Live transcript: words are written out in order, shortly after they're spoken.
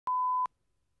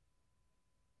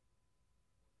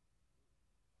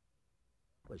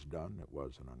was done. It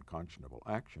was an unconscionable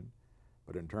action.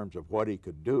 But in terms of what he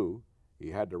could do, he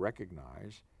had to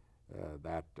recognize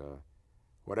that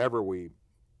whatever we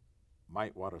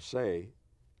might want to say,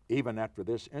 even after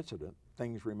this incident,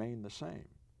 things remain the same.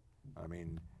 I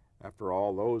mean, after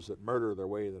all, those that murder their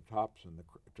way to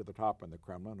the top in the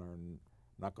Kremlin are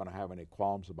not going to have any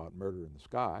qualms about murder in the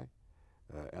sky,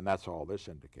 and that's all this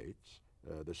indicates.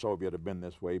 The Soviets have been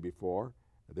this way before.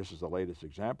 This is the latest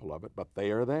example of it, but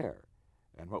they are there.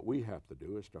 And what we have to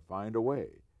do is to find a way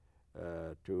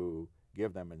to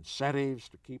give them incentives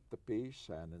to keep the peace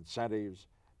and incentives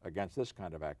against this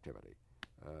kind of activity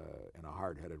in a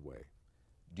hard-headed way.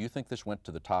 Do you think this went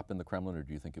to the top in the Kremlin, or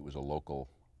do you think it was a local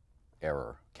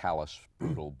error? Callous,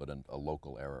 brutal, but a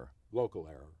local error? Local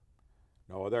error.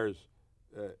 No,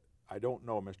 I don't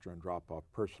know Mr. Andropov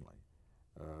personally,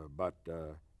 but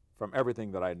from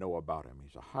everything that I know about him,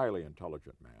 he's a highly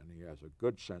intelligent man. He has a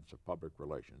good sense of public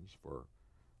relations for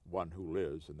one who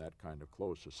lives in that kind of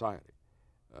closed society.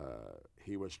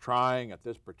 He was trying at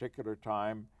this particular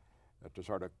time to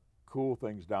sort of cool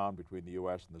things down between the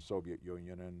U.S. and the Soviet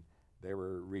Union, and they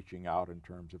were reaching out in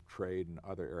terms of trade and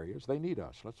other areas. They need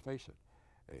us, let's face it.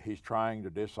 He's trying to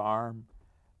disarm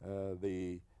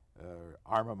the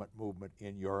armament movement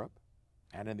in Europe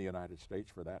and in the United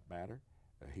States, for that matter.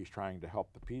 He's trying to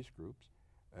help the peace groups,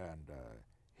 and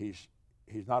he's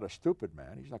not a stupid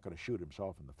man. He's not going to shoot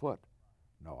himself in the foot.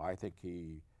 No,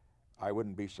 I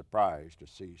wouldn't be surprised to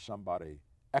see somebody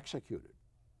executed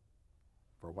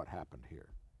for what happened here,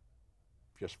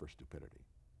 just for stupidity.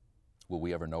 Will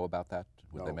we ever know about that?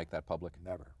 Would No, they make that public?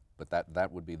 Never. But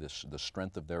that would be the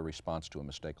strength of their response to a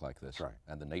mistake like this. That's right.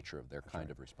 And the nature of their That's kind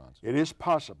right. of response. It is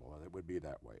possible that it would be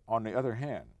that way. On the other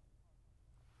hand,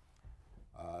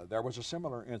 there was a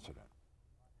similar incident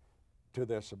to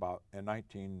this about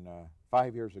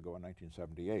 5 years ago in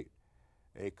 1978.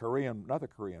 Another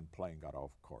Korean plane got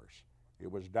off course.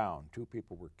 It was down. 2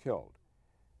 people were killed.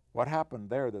 What happened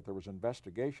there, that there was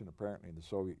investigation apparently in the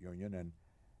Soviet Union, and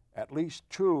at least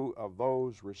 2 of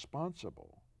those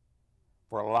responsible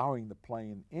for allowing the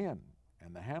plane in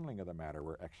and the handling of the matter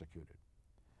were executed.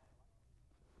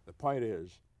 The point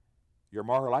is, you're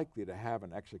more likely to have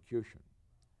an execution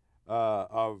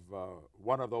of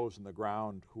one of those in the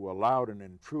ground who allowed an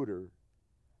intruder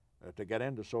to get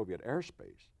into Soviet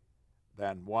airspace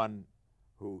than one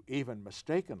who even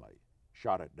mistakenly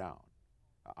shot it down.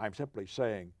 I'm simply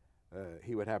saying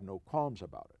he would have no qualms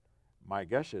about it. My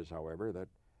guess is, however, that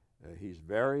he's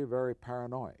very, very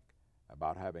paranoid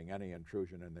about having any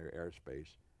intrusion in their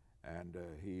airspace, and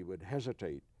he would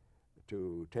hesitate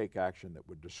to take action that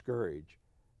would discourage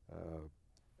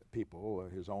people,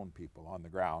 his own people on the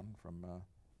ground, from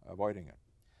avoiding it.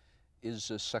 Is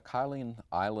Sakhalin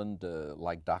Island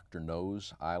like Dr.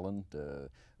 No's Island?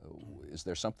 Is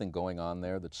there something going on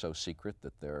there that's so secret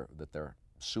that they're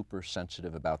super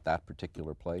sensitive about that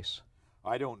particular place?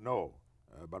 I don't know,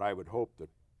 but I would hope that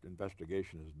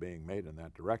investigation is being made in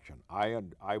that direction.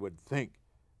 I would think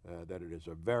that it is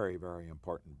a very, very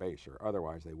important base, or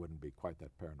otherwise they wouldn't be quite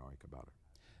that paranoid about it.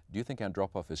 Do you think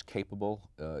Andropov is capable,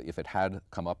 if it had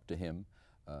come up to him,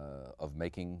 of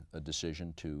making a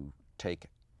decision to take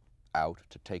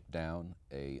down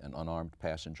an unarmed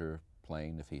passenger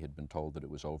plane if he had been told that it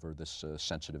was over this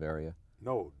sensitive area?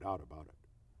 No doubt about it.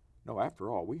 No, after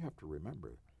all, we have to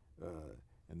remember,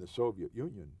 in the Soviet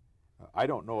Union, I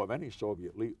don't know of any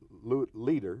Soviet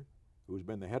leader who's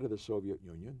been the head of the Soviet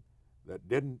Union that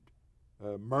didn't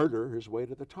murder his way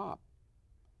to the top.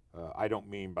 I don't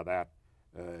mean by that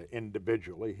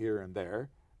individually here and there,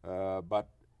 but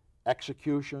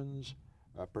executions,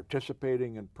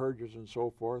 participating in purges and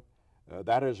so forth,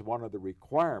 that is one of the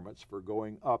requirements for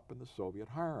going up in the Soviet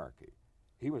hierarchy.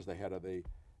 He was the head of the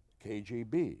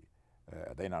KGB.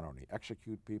 They not only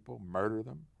execute people, murder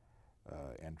them,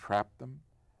 entrap them,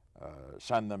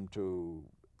 send them to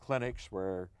clinics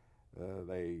where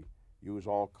they use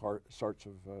all sorts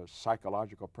of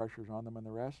psychological pressures on them and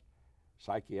the rest,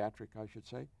 psychiatric, I should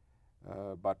say.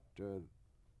 But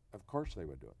of course they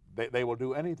would do it. They will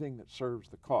do anything that serves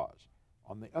the cause.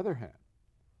 On the other hand,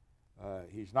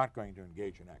 he's not going to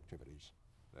engage in activities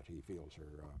that he feels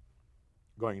are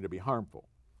going to be harmful.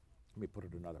 Let me put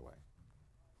it another way.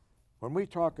 When we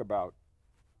try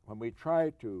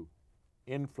to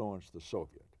influence the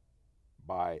Soviet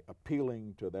by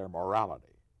appealing to their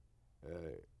morality,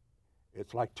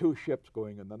 it's like 2 ships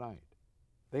going in the night.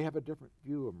 They have a different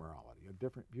view of morality, a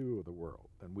different view of the world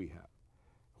than we have,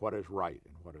 what is right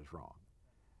and what is wrong.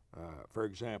 For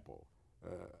example,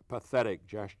 a pathetic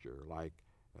gesture like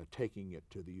taking it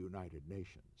to the United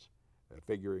Nations,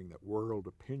 figuring that world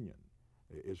opinion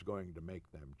is going to make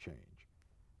them change.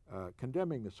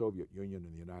 Condemning the Soviet Union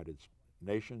and the United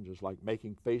Nations is like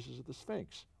making faces at the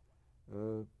Sphinx.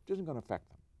 It isn't going to affect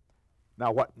them.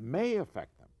 Now, what may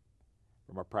affect them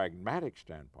from a pragmatic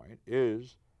standpoint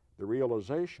is the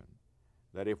realization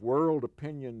that if world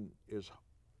opinion is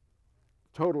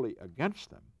totally against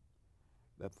them,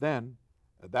 that then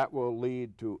that will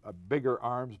lead to a bigger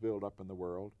arms buildup in the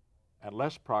world and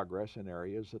less progress in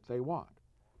areas that they want.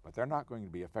 But they're not going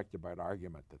to be affected by an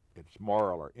argument that it's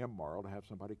moral or immoral to have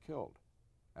somebody killed.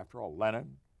 After all,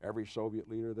 Lenin, every Soviet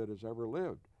leader that has ever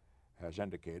lived, has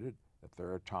indicated that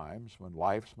there are times when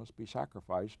lives must be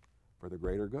sacrificed for the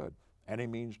greater good, any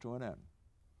means to an end.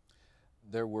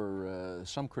 There were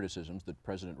some criticisms that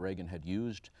President Reagan had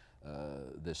used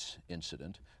this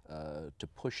incident to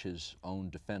push his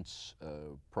own defense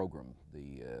program,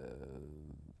 the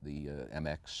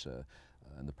MX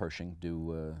and the Pershing.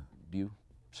 Do you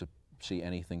see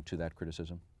anything to that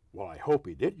criticism? Well, I hope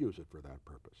he did use it for that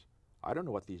purpose. I don't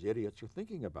know what these idiots are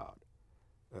thinking about.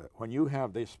 When you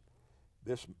have this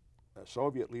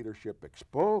Soviet leadership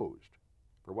exposed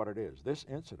for what it is, this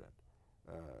incident,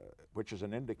 which is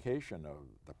an indication of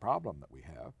the problem that we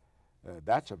have,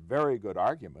 that's a very good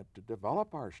argument to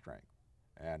develop our strength.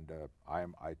 And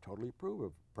I totally approve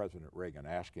of President Reagan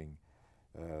asking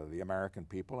the American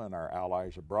people and our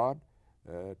allies abroad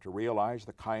to realize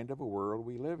the kind of a world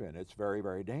we live in. It's very,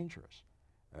 very dangerous.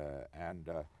 And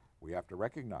we have to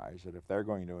recognize that if they're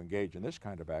going to engage in this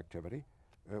kind of activity,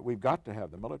 we've got to have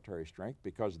the military strength,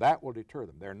 because that will deter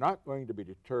them. They're not going to be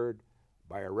deterred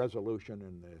by a resolution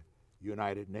in the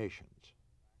United Nations.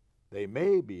 They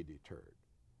may be deterred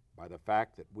by the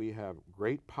fact that we have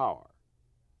great power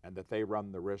and that they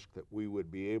run the risk that we would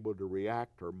be able to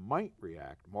react or might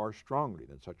react more strongly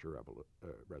than such a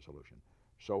resolution.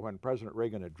 So when President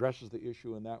Reagan addresses the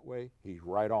issue in that way, he's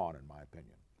right on, in my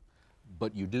opinion.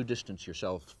 But you do distance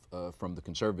yourself from the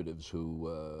conservatives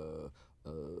who,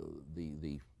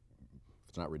 if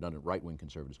it's not redundant, right-wing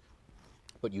conservatives,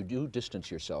 but you do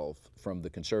distance yourself from the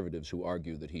conservatives who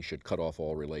argue that he should cut off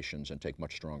all relations and take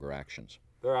much stronger actions.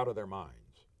 They're out of their minds.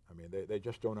 I mean, they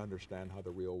just don't understand how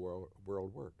the real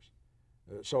world works.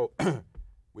 So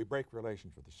we break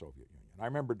relations with the Soviet Union. I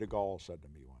remember de Gaulle said to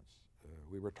me once,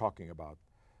 we were talking about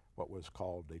what was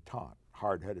called détente,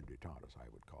 hard-headed détente, as I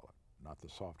would call it, not the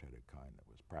soft-headed kind that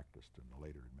was practiced in the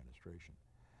later administration.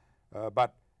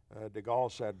 But de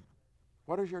Gaulle said,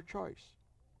 what is your choice?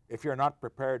 If you're not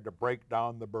prepared to break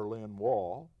down the Berlin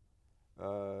Wall,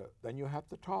 then you have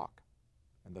to talk.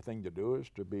 And the thing to do is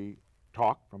to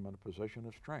talk from a position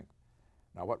of strength.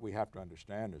 Now, what we have to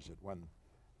understand is that when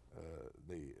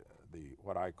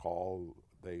what I call,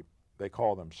 they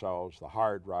call themselves the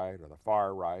hard right or the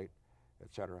far right,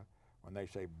 etc., when they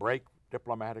say break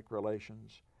diplomatic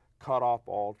relations, cut off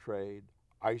all trade,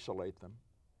 isolate them,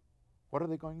 what are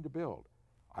they going to build?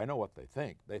 I know what they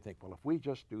think. They think, well, if we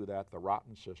just do that, the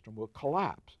rotten system will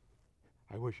collapse.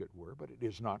 I wish it were, but it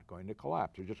is not going to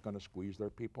collapse. They're just going to squeeze their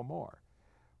people more.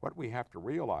 What we have to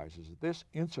realize is that this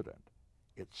incident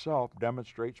itself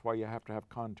demonstrates why you have to have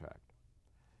contact.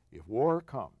 If war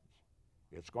comes,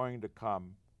 it's going to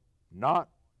come not,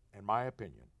 in my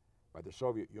opinion, by the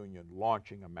Soviet Union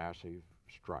launching a massive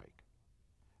strike.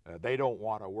 They don't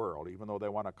want a world, even though they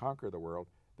want to conquer the world,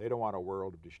 they don't want a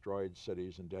world of destroyed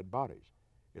cities and dead bodies.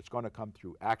 It's going to come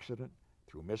through accident,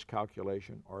 through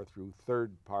miscalculation, or through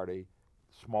third-party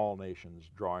small nations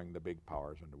drawing the big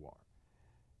powers into war.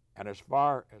 And as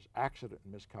far as accident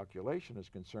and miscalculation is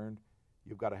concerned,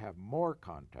 you've got to have more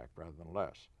contact rather than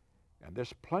less. And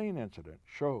this plane incident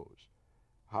shows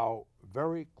how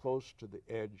very close to the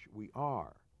edge we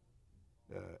are.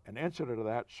 An incident of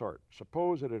that sort,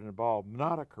 suppose that it involved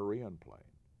not a Korean plane,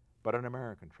 but an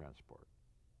American transport.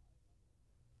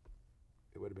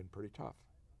 It would have been pretty tough.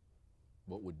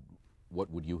 What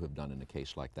would you have done in a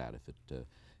case like that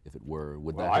if it were?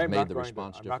 Would that have made the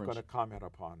response difference? I'm not going to comment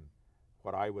upon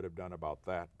what I would have done about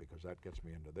that, because that gets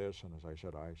me into this, and as I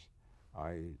said,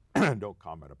 I don't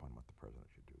comment upon what the president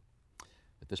should do.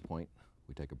 At this point,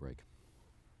 we take a break.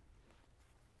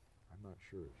 I'm not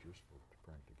sure it's useful to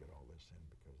Frank to get all this in,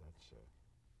 because that's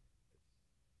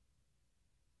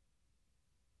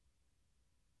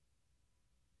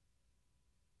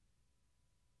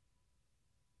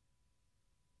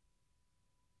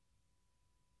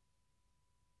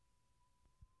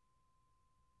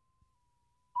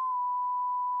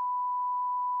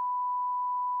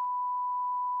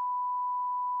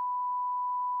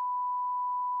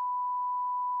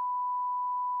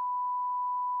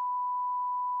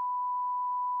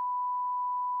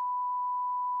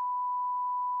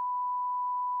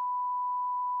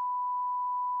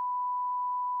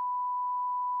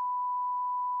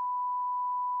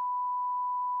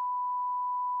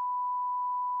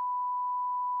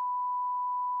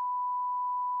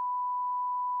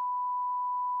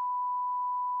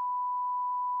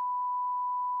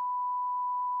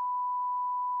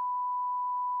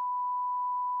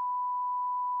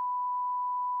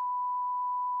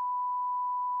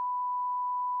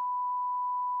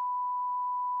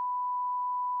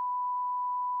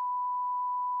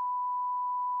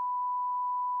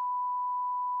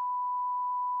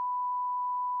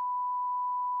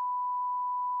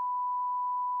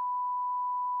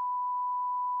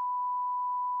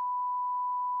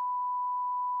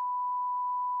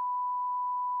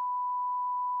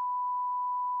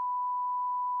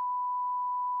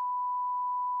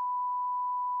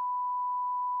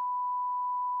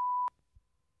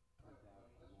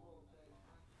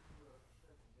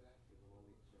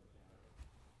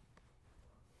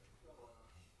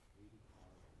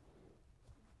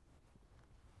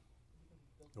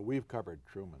We've covered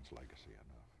Truman's legacy enough.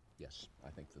 Yes, I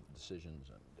think the decisions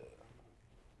and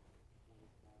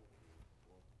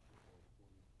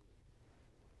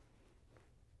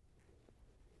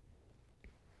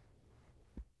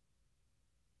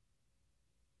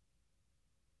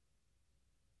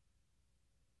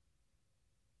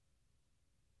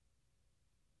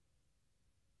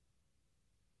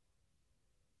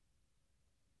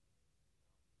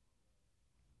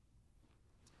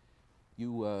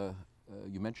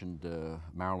you mentioned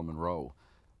Marilyn Monroe.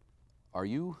 Are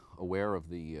you aware of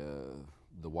the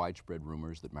widespread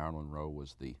rumors that Marilyn Monroe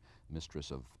was the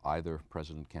mistress of either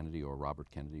President Kennedy or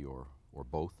Robert Kennedy or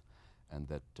both, and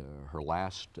that her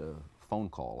last phone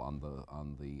call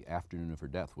on the afternoon of her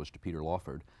death was to Peter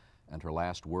Lawford, and her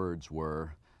last words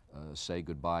were, "Say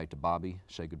goodbye to Bobby,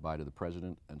 say goodbye to the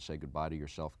President, and say goodbye to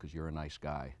yourself because you're a nice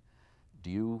guy." Do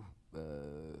you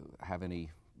have any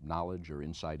knowledge or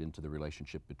insight into the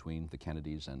relationship between the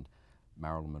Kennedys and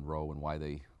Marilyn Monroe, and why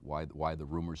the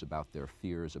rumors about their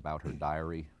fears about her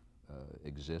diary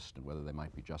exist, and whether they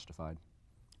might be justified?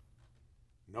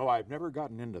 No, I've never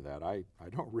gotten into that. I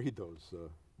don't read those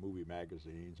movie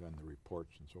magazines and the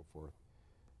reports and so forth.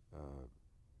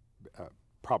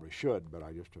 Probably should, but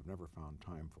I just have never found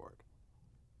time for it.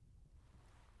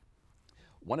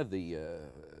 One of the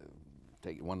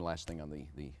take one last thing on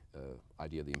the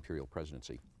idea of the imperial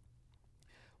presidency.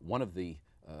 One of the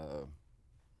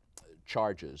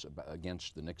charges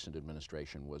against the Nixon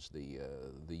administration was the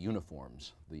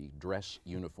uniforms, the dress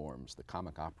uniforms, the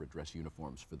comic opera dress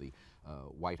uniforms for the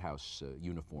White House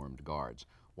uniformed guards.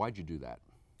 Why'd you do that?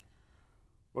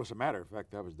 Well, as a matter of fact,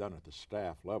 that was done at the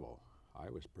staff level. I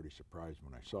was pretty surprised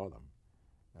when I saw them.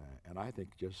 And I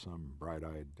think just some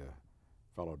bright-eyed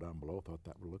fellow down below thought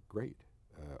that would look great.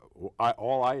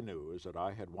 All I knew is that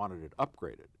I had wanted it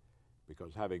upgraded,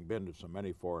 because having been to so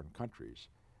many foreign countries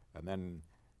and then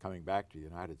coming back to the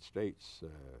United States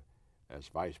as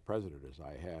vice president as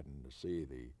I had, and to see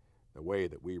the way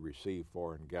that we receive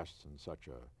foreign guests in such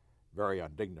a very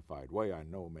undignified way, I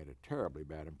know made a terribly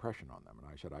bad impression on them. And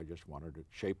I said I just wanted it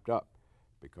shaped up,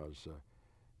 because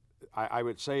I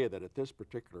would say that at this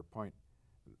particular point,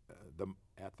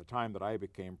 at the time that I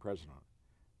became president,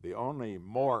 the only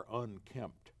more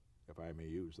unkempt, if I may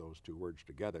use those two words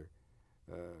together,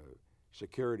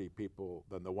 security people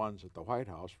than the ones at the White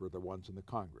House were the ones in the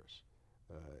Congress.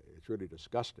 It's really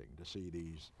disgusting to see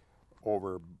these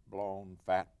overblown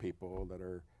fat people that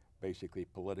are basically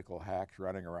political hacks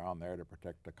running around there to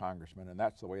protect the congressman, and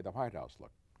that's the way the White House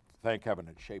looked. Thank heaven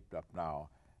it's shaped up now,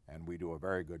 and we do a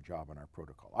very good job in our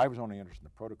protocol. I was only interested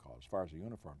in the protocol. As far as the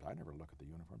uniforms, I never look at the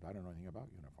uniforms. I don't know anything about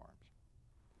uniforms.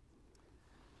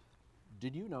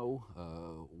 Did you know,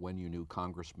 when you knew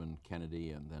Congressman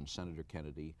Kennedy and then Senator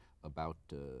Kennedy, about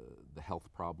the health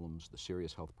problems, the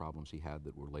serious health problems he had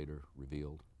that were later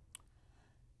revealed?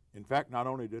 In fact, not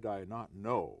only did I not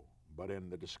know, but in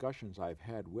the discussions I've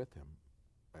had with him,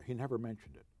 he never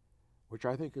mentioned it, which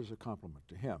I think is a compliment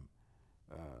to him.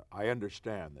 I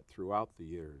understand that throughout the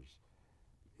years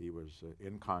he was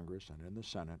in Congress and in the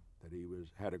Senate, that he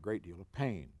had a great deal of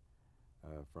pain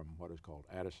from what is called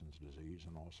Addison's disease,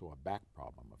 and also a back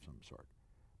problem of some sort.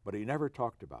 But he never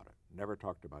talked about it, never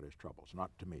talked about his troubles,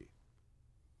 not to me.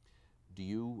 Do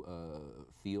you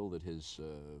feel that his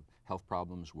health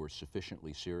problems were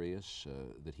sufficiently serious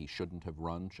that he shouldn't have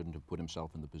put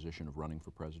himself in the position of running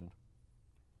for president?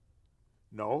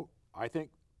 No, I think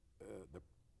the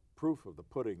proof of the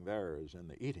pudding there is in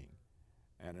the eating.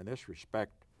 And in this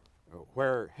respect,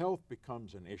 where health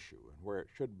becomes an issue and where it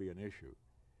should be an issue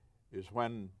is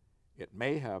when it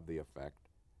may have the effect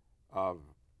of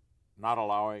not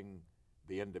allowing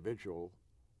the individual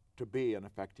to be an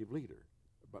effective leader.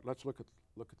 But let's look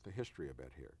at the history a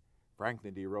bit here.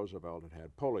 Franklin D. Roosevelt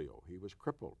had polio. He was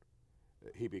crippled.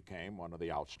 He became one of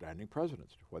the outstanding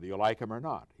presidents. Whether you like him or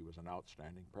not, he was an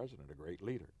outstanding president, a great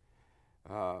leader.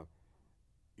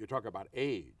 You talk about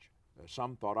age.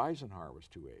 Some thought Eisenhower was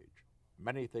too aged.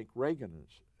 Many think Reagan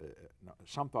is,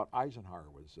 some thought Eisenhower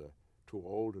was too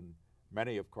old, and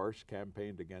many, of course,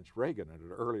 campaigned against Reagan at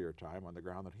an earlier time on the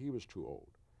ground that he was too old.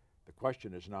 The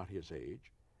question is not his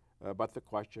age, but the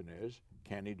question is,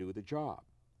 can he do the job?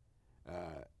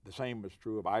 The same was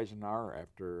true of Eisenhower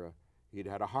after he'd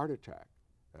had a heart attack.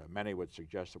 Many would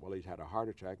suggest that, well, he's had a heart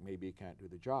attack, maybe he can't do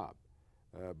the job.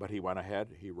 But he went ahead,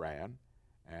 he ran,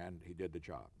 and he did the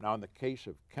job. Now, in the case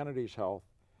of Kennedy's health,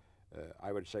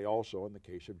 I would say also in the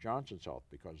case of Johnson's health,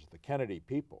 because the Kennedy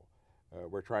people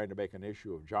were trying to make an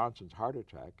issue of Johnson's heart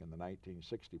attack in the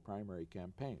 1960 primary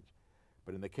campaigns.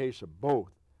 But in the case of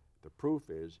both, the proof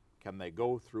is, can they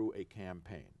go through a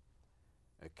campaign?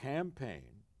 A campaign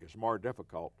is more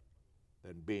difficult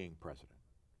than being president.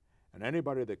 And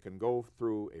anybody that can go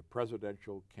through a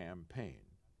presidential campaign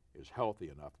is healthy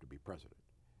enough to be president.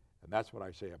 And that's what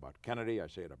I say about Kennedy, I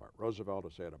say it about Roosevelt,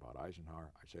 I say it about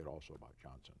Eisenhower, I say it also about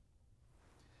Johnson.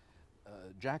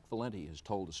 Jack Valenti has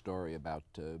told a story about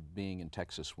being in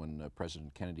Texas when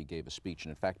President Kennedy gave a speech, and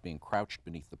in fact being crouched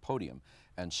beneath the podium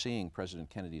and seeing President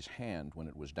Kennedy's hand when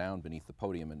it was down beneath the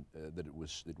podium, and that it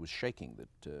was shaking,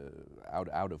 that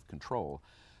out of control.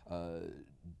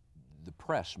 The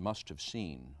press must have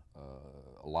seen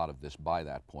a lot of this by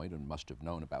that point and must have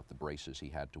known about the braces he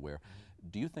had to wear.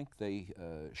 Do you think they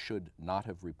should not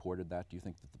have reported that? Do you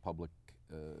think that the public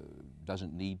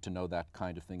doesn't need to know that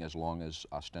kind of thing as long as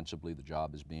ostensibly the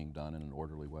job is being done in an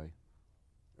orderly way?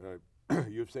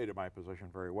 You've stated my position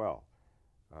very well.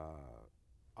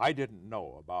 I didn't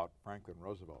know about Franklin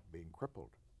Roosevelt being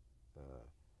crippled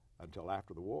until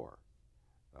after the war.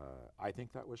 I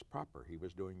think that was proper. He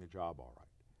was doing the job all right.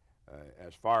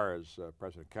 As far as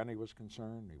President Kennedy was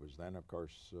concerned, he was then, of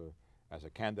course, as a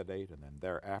candidate and then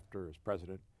thereafter as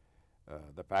president.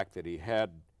 The fact that he had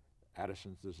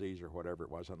Addison's disease or whatever it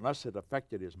was, unless it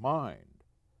affected his mind,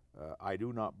 I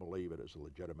do not believe it is a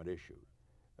legitimate issue.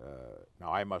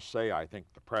 Now, I must say, I think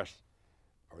the press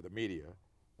or the media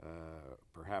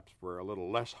perhaps were a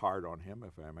little less hard on him,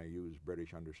 if I may use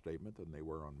British understatement, than they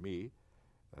were on me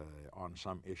on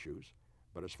some issues.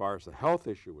 But as far as the health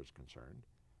issue was concerned,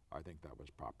 I think that was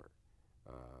proper.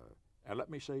 And let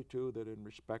me say, too, that in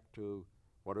respect to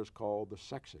what is called the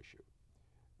sex issue,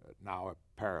 now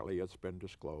apparently it's been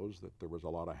disclosed that there was a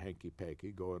lot of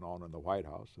hanky-panky going on in the White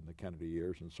House in the Kennedy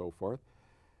years and so forth,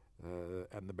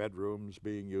 and the bedrooms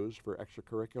being used for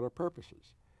extracurricular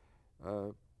purposes.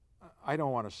 I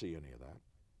don't want to see any of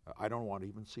that. I don't want to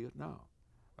even see it now.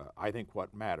 I think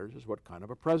what matters is what kind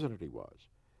of a president he was.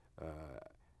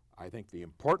 I think the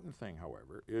important thing,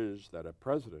 however, is that a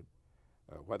president,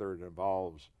 whether it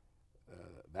involves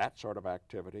that sort of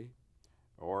activity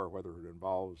or whether it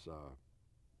involves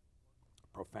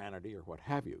profanity or what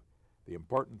have you, the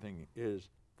important thing is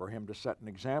for him to set an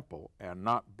example and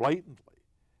not blatantly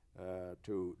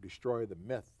to destroy the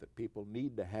myth that people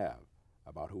need to have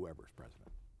about whoever's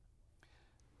president.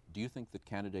 Do you think that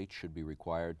candidates should be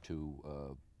required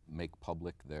to make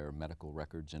public their medical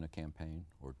records in a campaign,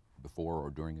 or before or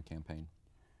during a campaign?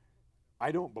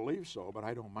 I don't believe so, but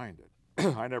I don't mind it.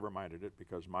 I never minded it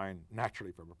because mine,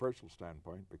 naturally from a personal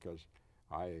standpoint, because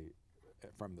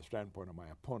from the standpoint of my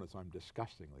opponents, I'm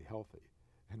disgustingly healthy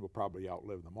and will probably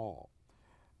outlive them all.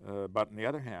 But on the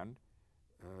other hand,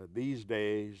 these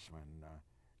days when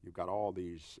you've got all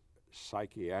these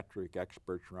psychiatric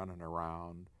experts running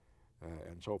around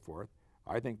and so forth,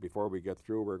 I think before we get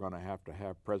through, we're going to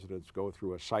have presidents go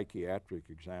through a psychiatric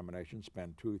examination,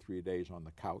 spend 2 or 3 days on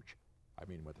the couch, I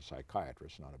mean with a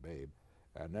psychiatrist, not a babe,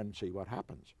 and then see what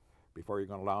happens before you're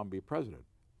going to allow them to be president.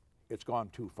 It's gone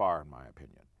too far, in my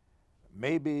opinion.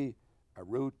 Maybe a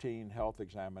routine health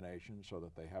examination so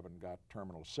that they haven't got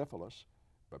terminal syphilis,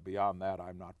 but beyond that,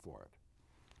 I'm not for it.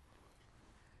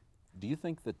 Do you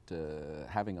think that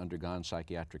having undergone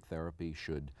psychiatric therapy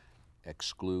should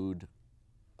exclude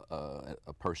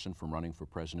a person from running for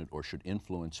president, or should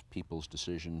influence people's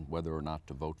decision whether or not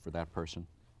to vote for that person?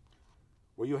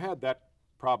 Well, you had that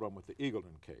problem with the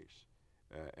Eagleton case,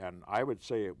 and I would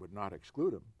say it would not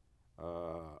exclude him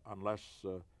unless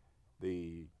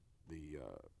the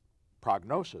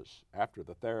prognosis after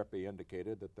the therapy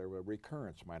indicated that there were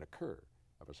recurrence might occur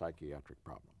of a psychiatric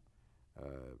problem.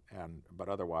 But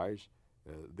otherwise,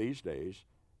 these days,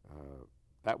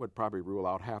 that would probably rule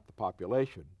out half the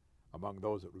population among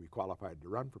those that would be qualified to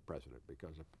run for president,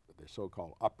 because the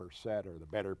so-called upper set or the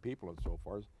better people and so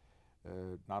forth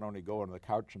not only go on the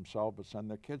couch themselves, but send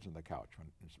their kids on the couch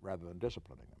rather than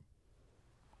disciplining them.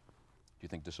 Do you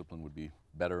think discipline would be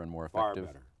better and more effective?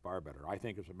 Far better, far better. I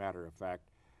think, as a matter of fact,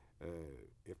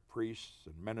 if priests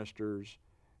and ministers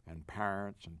and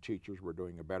parents and teachers were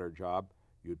doing a better job,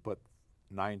 you'd put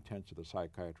 9/10 of the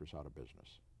psychiatrists out of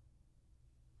business.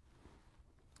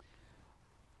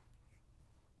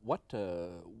 What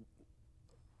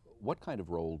kind of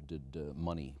role did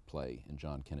money play in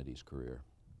John Kennedy's career?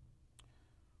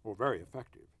 Well, very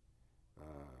effective.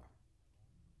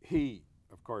 He,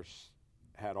 of course,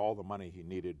 had all the money he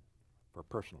needed for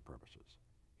personal purposes.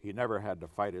 He never had to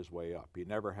fight his way up. He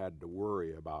never had to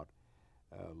worry about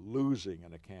losing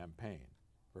in a campaign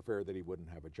for fear that he wouldn't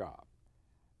have a job.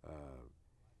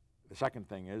 The second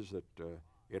thing is that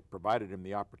it provided him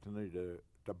the opportunity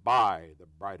to buy the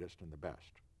brightest and the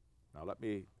best. Now, let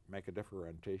me make a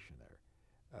differentiation there.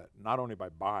 Not only by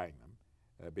buying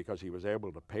them, because he was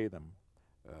able to pay them,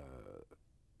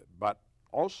 but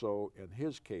also in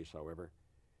his case, however,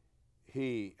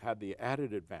 he had the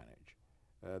added advantage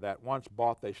that once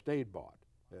bought, they stayed bought.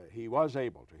 He was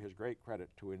able, to his great credit,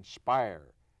 to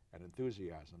inspire an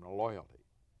enthusiasm, a loyalty,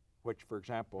 which, for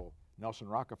example, Nelson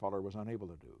Rockefeller was unable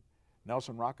to do.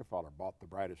 Nelson Rockefeller bought the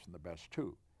brightest and the best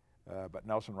too, but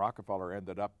Nelson Rockefeller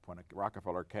ended up, when a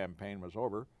Rockefeller campaign was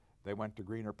over, they went to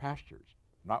greener pastures,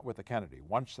 not with the Kennedy.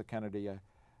 Once the Kennedy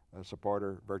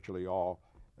supporter, virtually all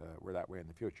were that way in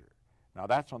the future. Now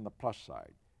that's on the plus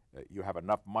side. You have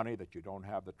enough money that you don't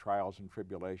have the trials and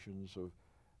tribulations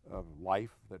of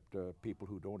life that people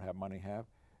who don't have money have,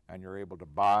 and you're able to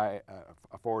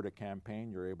afford a campaign,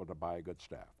 you're able to buy good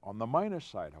staff. On the minus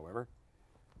side, however,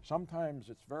 sometimes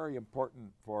it's very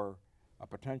important for a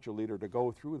potential leader to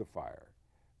go through the fire.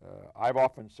 I've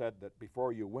often said that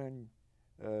before you win,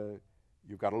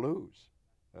 you've got to lose.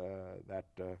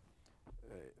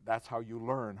 That's how you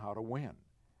learn how to win.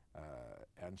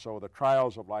 And so the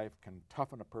trials of life can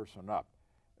toughen a person up,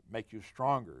 make you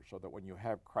stronger, so that when you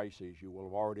have crises, you will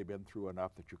have already been through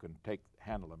enough that you can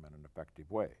handle them in an effective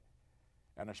way.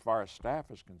 And as far as staff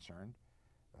is concerned,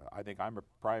 I think I'm a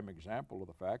prime example of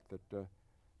the fact that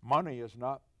money is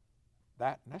not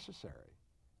that necessary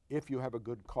if you have a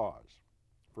good cause.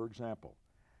 For example,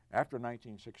 after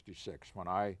 1966, when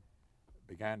I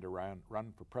began to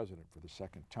run for president for the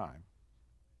second time,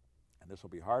 and this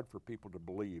will be hard for people to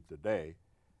believe today,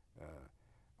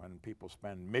 when people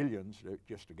spend millions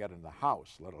just to get in the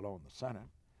House, let alone the Senate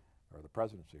or the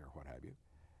presidency or what have you.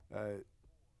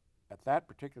 At that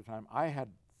particular time, I had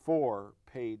 4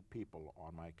 paid people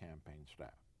on my campaign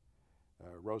staff.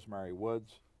 Rosemary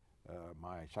Woods,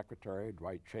 my secretary,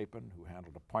 Dwight Chapin, who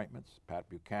handled appointments, Pat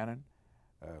Buchanan,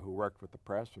 who worked with the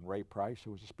press, and Ray Price,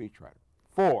 who was a speechwriter.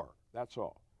 4, that's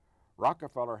all.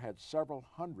 Rockefeller had several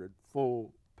hundred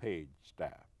full paid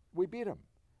staff. We beat him.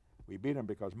 We beat him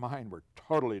because mine were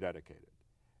totally dedicated.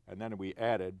 And then we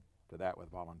added to that with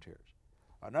volunteers.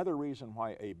 Another reason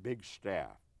why a big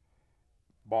staff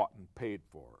bought and paid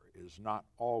for is not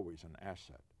always an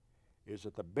asset is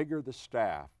that the bigger the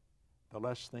staff, the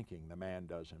less thinking the man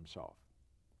does himself.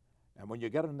 And when you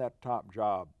get in that top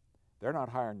job, they're not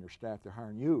hiring your staff, they're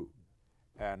hiring you.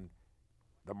 And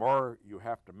the more you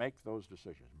have to make those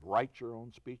decisions, write your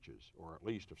own speeches, or at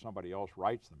least if somebody else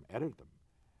writes them, edit them,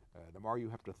 the more you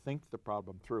have to think the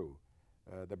problem through,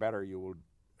 the better you will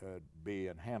be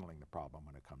in handling the problem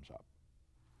when it comes up.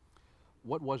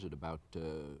 What was it about,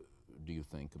 do you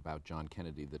think, about John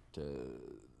Kennedy that,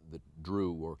 that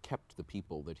drew or kept the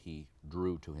people that he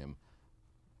drew to him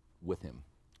with him?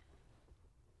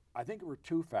 I think there were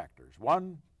 2 factors.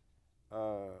 One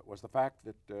was the fact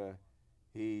that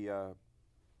he,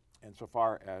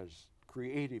 insofar as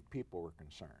creative people were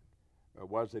concerned,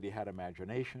 was that he had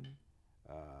imagination,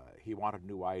 he wanted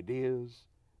new ideas,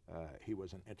 he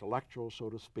was an intellectual, so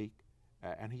to speak,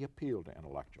 and he appealed to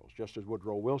intellectuals, just as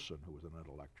Woodrow Wilson, who was an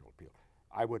intellectual, appealed.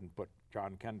 I wouldn't put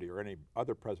John Kennedy or any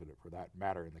other president, for that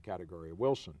matter, in the category of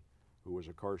Wilson, who was,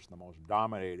 of course, the most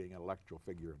dominating intellectual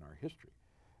figure in our history.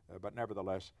 But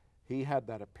nevertheless, he had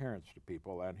that appearance to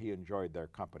people, and he enjoyed their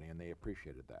company, and they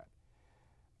appreciated that.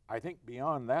 I think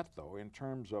beyond that, though, in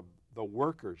terms of the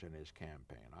workers in his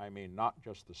campaign, I mean not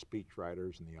just the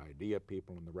speechwriters and the idea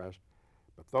people and the rest,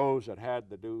 but those that had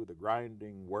to do the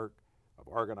grinding work of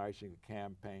organizing a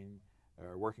campaign,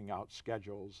 working out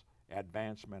schedules,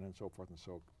 advancement, and so forth and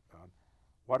so on.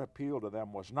 What appealed to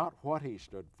them was not what he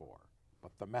stood for,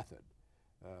 but the method,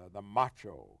 the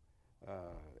macho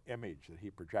image that he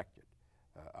projected,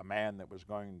 a man that was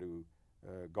going to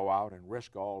go out and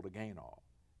risk all to gain all.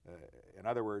 In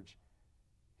other words,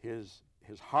 his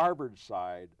Harvard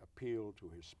side appealed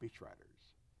to his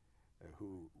speechwriters,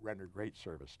 who rendered great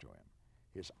service to him.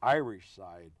 His Irish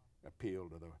side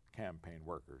appealed to the campaign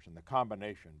workers, and the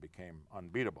combination became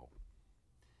unbeatable.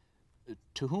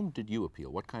 To whom did you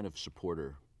appeal? What kind of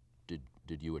supporter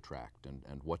did you attract,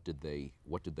 and what did they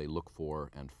look for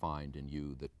and find in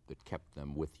you that kept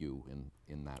them with you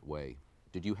in that way?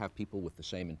 Did you have people with the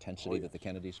same intensity that the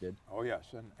Kennedys did? Oh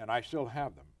yes, and I still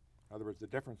have them. In other words, the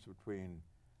difference between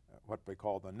what we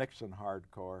call the Nixon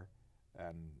hardcore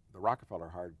and the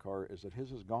Rockefeller hardcore is that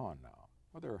his is gone now.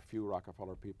 Well, there are a few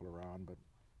Rockefeller people around,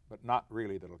 but not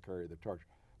really that'll carry the torch.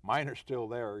 Mine are still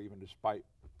there, even despite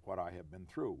what I have been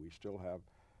through. We still have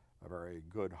a very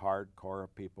good hardcore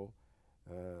of people,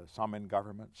 some in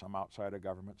government, some outside of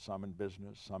government, some in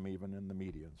business, some even in the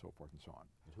media, and so forth and so on.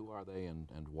 And who are they, and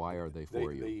why are they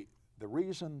for you? The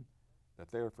reason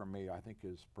that they're for me, I think,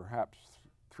 is perhaps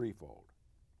threefold.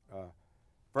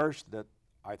 First, that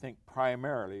I think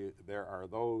primarily there are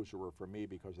those who were for me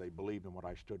because they believed in what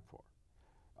I stood for.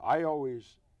 I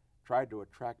always tried to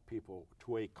attract people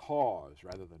to a cause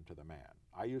rather than to the man.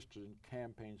 I used to, in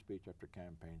campaign speech after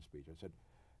campaign speech, I said,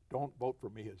 don't vote for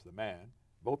me as the man,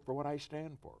 vote for what I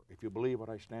stand for. If you believe what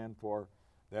I stand for,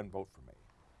 then vote for me.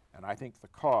 And I think the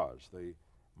cause,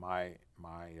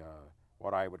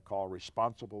 what I would call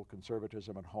responsible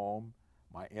conservatism at home,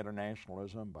 my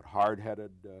internationalism but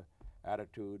hard-headed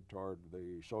attitude toward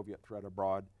the Soviet threat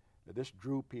abroad, this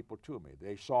drew people to me.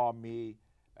 They saw me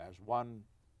as one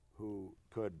who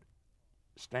could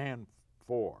stand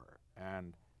for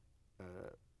and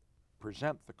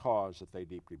present the cause that they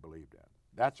deeply believed in.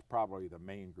 That's probably the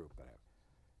main group that I have.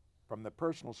 From the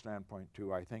personal standpoint,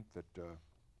 too, I think that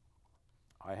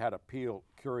I had appealed,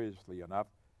 curiously enough,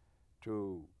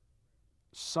 to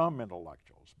some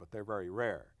intellectuals, but they're very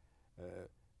rare.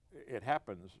 It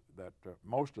happens that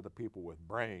most of the people with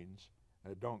brains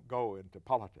don't go into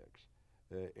politics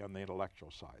on the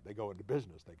intellectual side. They go into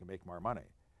business. They can make more money.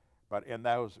 But in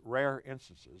those rare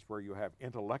instances where you have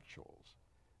intellectuals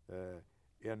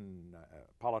in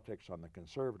politics on the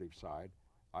conservative side,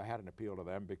 I had an appeal to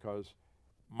them because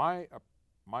my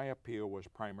appeal was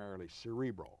primarily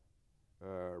cerebral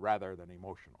rather than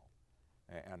emotional.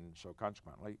 And so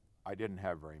consequently, I didn't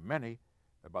have very many,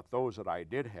 but those that I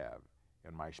did have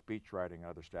in my speech writing and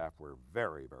other staff were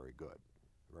very, very good.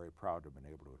 Very proud to have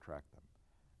been able to attract them,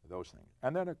 those things.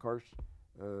 And then, of course,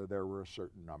 there were a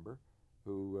certain number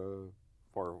who,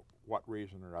 for what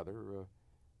reason or other,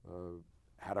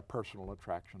 had a personal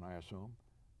attraction, I assume,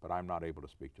 but I'm not able to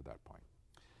speak to that point.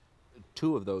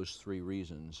 Two of those three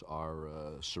reasons are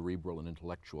cerebral and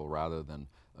intellectual rather than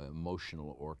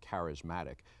emotional or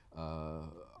charismatic.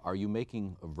 Are you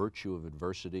making a virtue of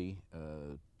adversity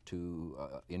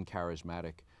in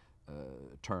charismatic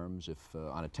terms? If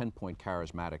on a 10-point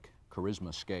charismatic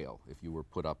charisma scale, if you were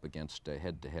put up against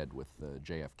head-to-head with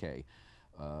JFK,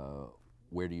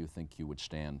 where do you think you would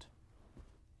stand?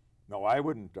 No, I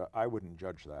wouldn't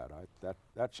judge that.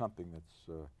 That's something that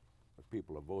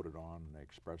people have voted on and they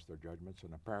express their judgments,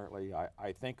 and apparently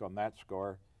I think on that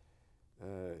score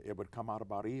it would come out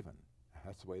about even.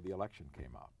 That's the way the election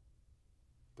came out,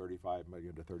 35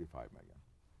 million to 35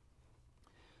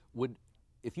 million.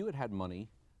 If you had had money,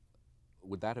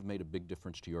 would that have made a big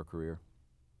difference to your career?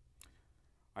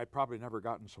 I'd probably never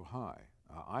gotten so high.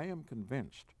 I am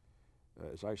convinced,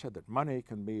 as I said, that money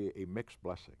can be a mixed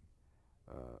blessing.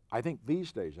 I think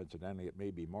these days, incidentally, it may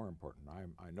be more important.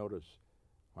 I notice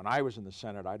when I was in the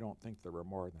Senate, I don't think there were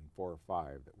more than 4 or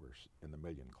 5 that were in the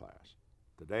million class.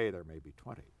 Today, there may be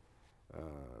 20.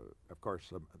 Of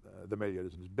course, the million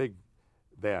isn't as big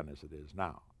then as it is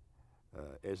now.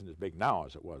 Isn't as big now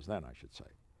as it was then, I should say.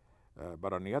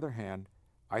 But on the other hand,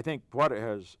 I think what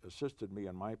has assisted me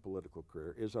in my political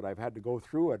career is that I've had to go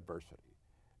through adversity.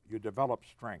 You develop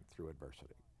strength through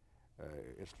adversity.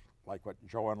 It's like what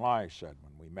Zhou Enlai said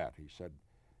when we met. He said,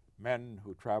 men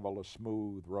who travel a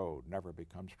smooth road never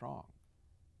become strong.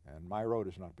 And my road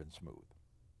has not been smooth.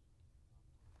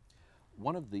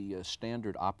 One of the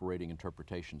standard operating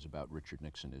interpretations about Richard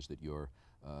Nixon is that you're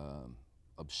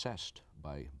obsessed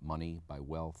by money, by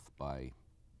wealth, by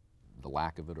the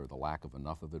lack of it or the lack of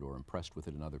enough of it, or impressed with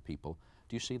it in other people.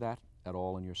 Do you see that at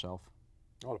all in yourself?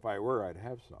 Well, if I were, I'd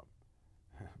have some.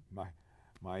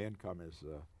 My income is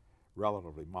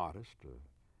relatively modest,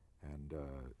 and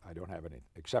I don't have any,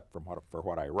 except for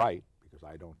what I write, because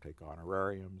I don't take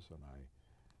honorariums, and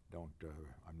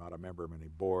I'm not a member of any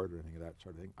board or anything of that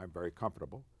sort of thing. I'm very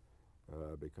comfortable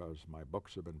because my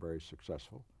books have been very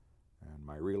successful, and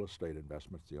my real estate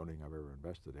investments, the only thing I've ever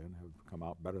invested in, have come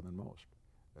out better than most.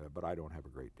 But I don't have a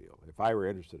great deal. If I were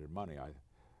interested in money,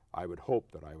 I would hope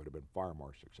that I would have been far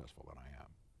more successful than I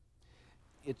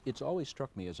am. It's always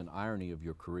struck me as an irony of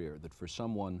your career that for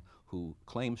someone who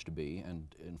claims to be,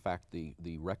 and in fact the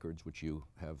records which you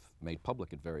have made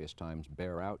public at various times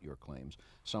bear out your claims,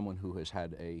 someone who has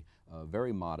had a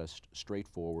very modest,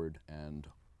 straightforward, and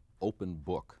open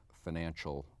book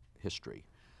financial history.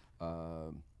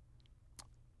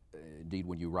 Indeed,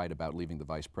 when you write about leaving the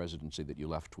vice presidency, that you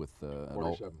left with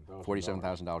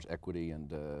 $47,000 equity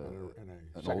and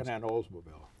a second-hand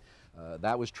Oldsmobile.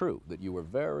 That was true, that you were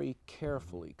very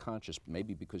carefully conscious,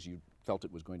 maybe because you felt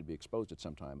it was going to be exposed at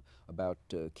some time, about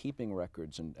keeping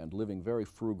records and living very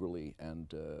frugally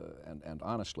and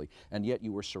honestly. And yet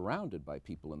you were surrounded by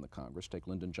people in the Congress. Take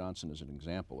Lyndon Johnson as an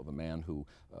example of a man who,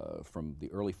 from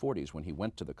the early 40s, when he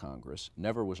went to the Congress,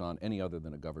 never was on any other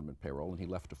than a government payroll, and he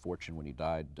left a fortune when he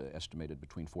died estimated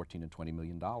between $14 and $20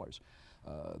 million.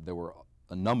 There were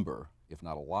a number, if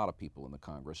not a lot of people in the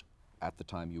Congress at the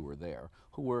time you were there,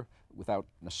 who were, without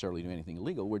necessarily doing anything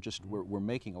illegal, were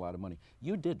making a lot of money.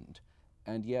 You didn't,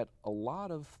 and yet a lot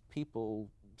of people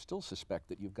still suspect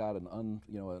that you've got an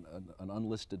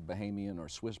unlisted Bahamian or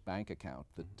Swiss bank account.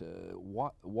 That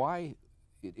why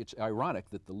it's ironic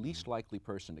that the least likely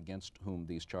person against whom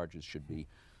these charges should be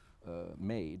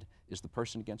made is the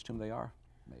person against whom they are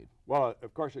made. Well,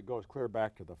 of course, it goes clear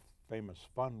back to the famous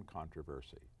fund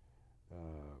controversy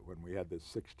when we had this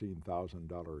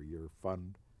 $16,000 a year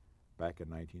fund back in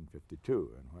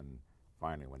 1952, and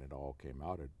finally when it all came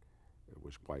out, it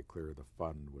was quite clear the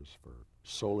fund was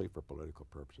solely for political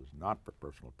purposes, not for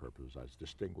personal purposes, as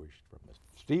distinguished from the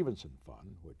Stevenson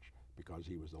Fund, which, because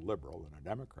he was a liberal and a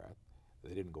Democrat,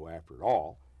 they didn't go after it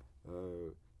all,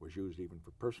 was used even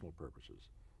for personal purposes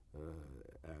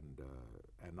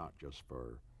and not just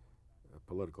for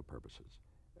political purposes.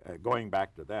 Going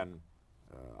back to then,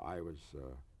 I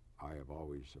have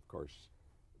always, of course,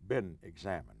 been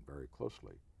examined very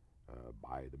closely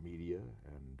by the media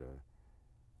and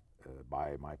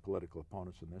by my political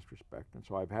opponents in this respect, and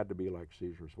so I've had to be like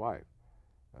Caesar's wife.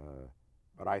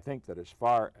 But I think that as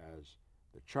far as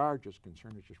the charge is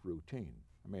concerned, it's just routine.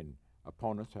 I mean,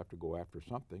 opponents have to go after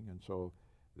something, and so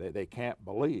they can't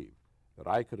believe that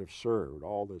I could have served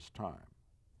all this time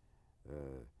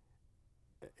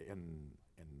in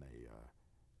the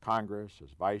Congress as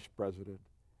vice president.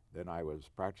 Then I was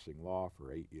practicing law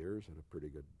for 8 years at a pretty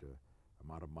good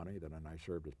amount of money. Then I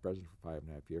served as president for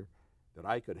 5.5 years. That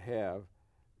I could have,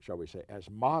 shall we say, as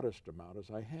modest amount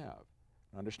as I have.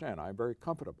 Understand, I'm very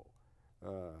comfortable,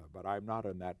 but I'm not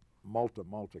in that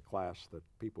multi class that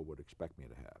people would expect me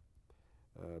to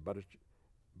have. But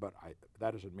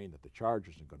that doesn't mean that the charge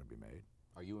isn't going to be made.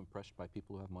 Are you impressed by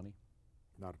people who have money?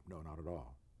 No, not at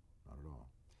all. Not at all.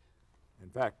 In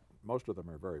fact, most of them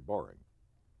are very boring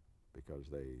because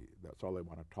that's all they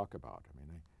want to talk about.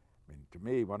 I mean, to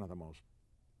me, one of the most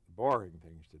boring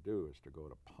things to do is to go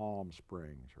to Palm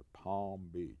Springs or Palm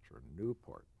Beach or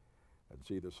Newport and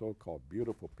see the so-called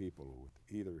beautiful people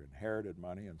with either inherited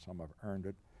money, and some have earned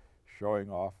it, showing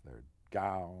off their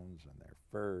gowns and their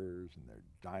furs and their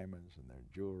diamonds and their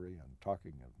jewelry, and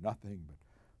talking of nothing but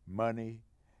money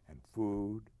and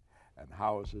food and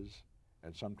houses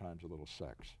and sometimes a little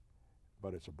sex.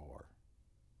 But it's a bore.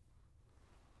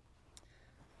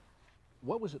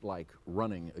 What was it like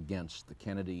running against the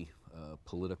Kennedy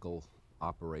political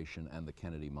operation and the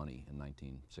Kennedy money in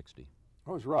 1960? It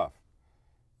was rough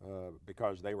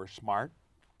because they were smart,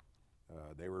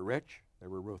 they were rich, they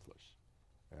were ruthless.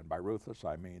 And by ruthless,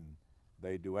 I mean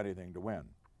they'd do anything to win.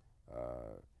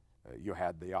 You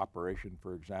had the operation,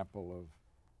 for example,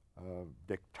 of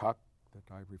Dick Tuck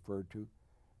that I referred to.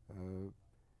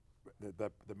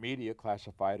 The media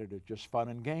classified it as just fun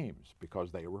and games because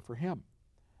they were for him.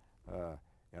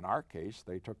 In our case,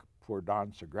 they took poor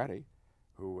Don Segretti,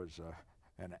 who was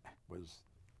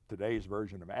today's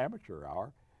version of amateur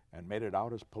hour, and made it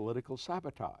out as political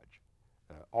sabotage.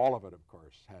 All of it, of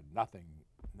course, had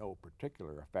no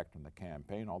particular effect on the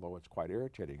campaign, although it's quite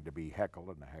irritating to be heckled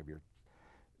and to have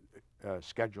your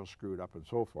schedule screwed up and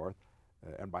so forth,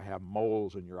 and by have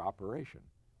moles in your operation,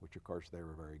 which of course they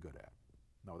were very good at.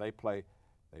 No, they play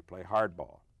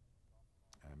hardball.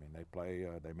 I mean,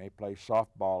 they may play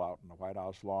softball out in the White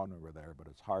House lawn over there, but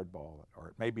it's hardball, or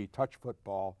it may be touch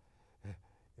football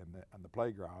on the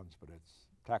playgrounds, but it's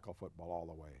tackle football all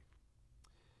the way.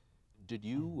 Did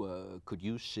you could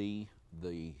you see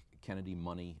the Kennedy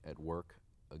money at work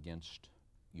against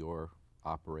your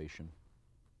operation?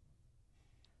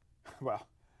 Well,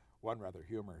 one rather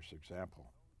humorous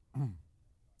example.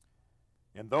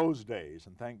 In those days,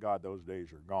 and thank God those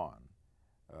days are gone,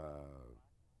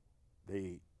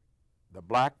 the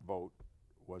black vote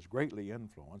was greatly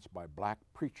influenced by black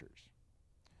preachers.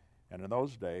 And in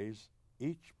those days,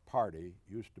 each party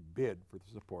used to bid for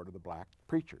the support of the black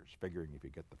preachers, figuring if you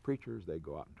get the preachers, they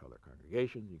go out and tell their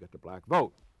congregations, you get the black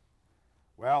vote.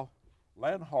 Well,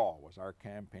 Len Hall was our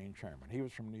campaign chairman. He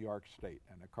was from New York State,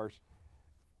 and of course,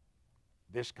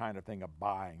 this kind of thing of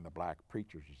buying the black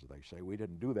preachers, as they say, we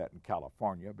didn't do that in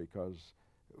California because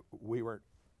we weren't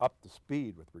up to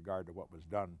speed with regard to what was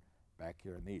done back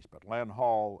here in the East. But Len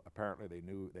Hall, apparently they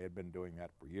knew they had been doing that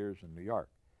for years in New York.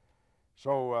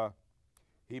 So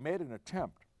he made an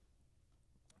attempt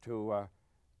to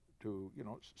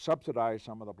subsidize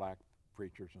some of the black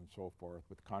preachers and so forth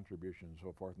with contributions and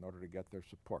so forth in order to get their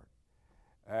support.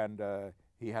 And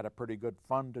he had a pretty good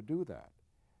fund to do that.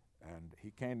 And he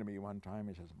came to me one time,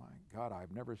 he says, "My God, I've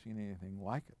never seen anything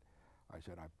like it." I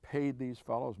said, "I've paid these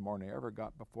fellows more than they ever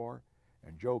got before,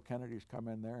 and Joe Kennedy's come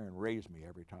in there and raised me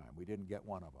every time. We didn't get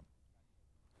one of them."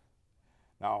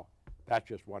 Now, that's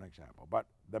just one example. But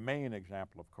the main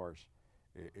example, of course,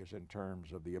 is in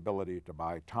terms of the ability to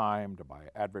buy time, to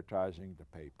buy advertising, to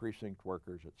pay precinct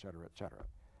workers, et cetera, et cetera.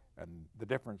 And the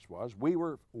difference was we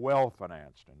were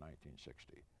well-financed in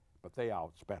 1960, but they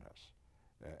outspent us.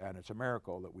 And it's a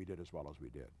miracle that we did as well as we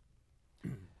did.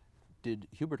 Did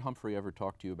Hubert Humphrey ever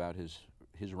talk to you about his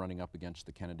running up against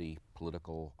the Kennedy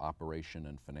political operation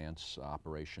and finance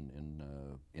operation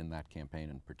in that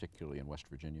campaign, and particularly in West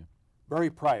Virginia?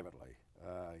 Very privately.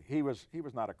 He was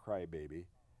not a crybaby,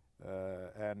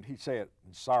 and he'd say it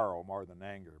in sorrow more than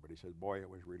anger, but he said, boy, it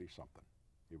was really something.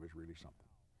 It was really something.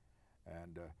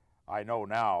 And I know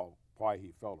now why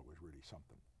he felt it was really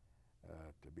something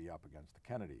to be up against the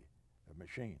Kennedy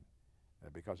machine.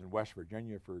 Because in West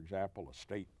Virginia, for example, a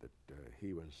state that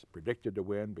he was predicted to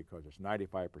win because it's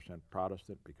 95%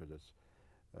 Protestant, because it's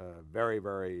very,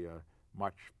 very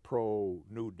much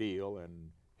pro-New Deal,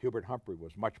 and Hubert Humphrey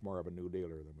was much more of a New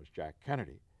Dealer than was Jack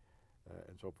Kennedy,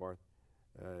 and so forth.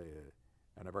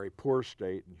 And a very poor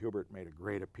state, and Hubert made a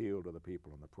great appeal to the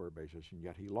people on the poor basis, and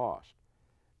yet he lost.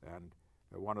 And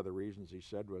one of the reasons he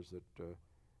said was that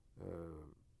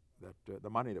the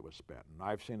money that was spent. And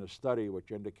I've seen a study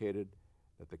which indicated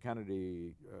that the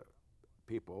Kennedy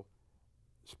people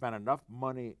spent enough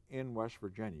money in West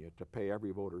Virginia to pay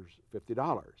every voter $50.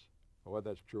 Well,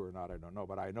 whether that's true or not, I don't know,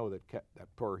 but I know that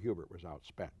that poor Hubert was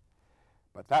outspent.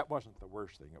 But that wasn't the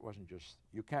worst thing. It wasn't just,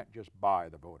 you can't just buy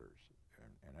the voters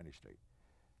in any state.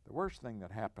 The worst thing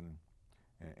that happened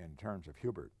in terms of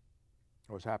Hubert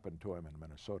was happened to him in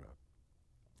Minnesota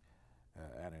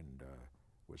and in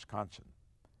Wisconsin.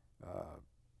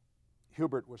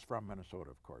 Hubert was from Minnesota,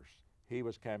 of course. He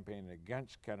was campaigning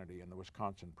against Kennedy in the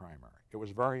Wisconsin primary. It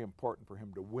was very important for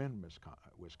him to win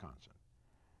Wisconsin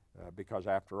because,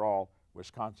 after all,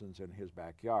 Wisconsin's in his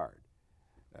backyard.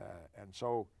 And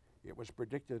so it was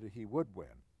predicted that he would win.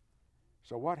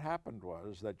 So what happened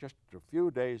was that just a few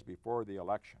days before the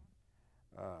election,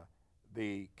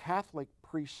 the Catholic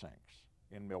precincts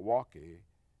in Milwaukee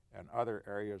and other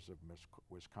areas of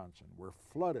Wisconsin were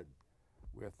flooded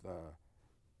with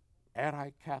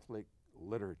anti-Catholic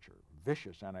literature,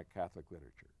 vicious anti-Catholic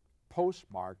literature,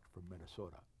 postmarked from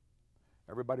Minnesota.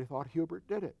 Everybody thought Hubert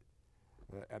did it,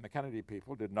 and the Kennedy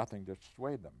people did nothing to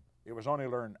dissuade them. It was only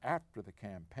learned after the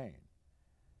campaign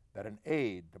that an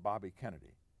aide to Bobby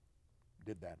Kennedy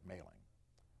did that mailing.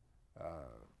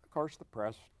 Of course, the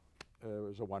press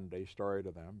was a one-day story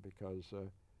to them because,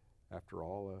 after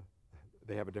all,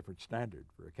 they have a different standard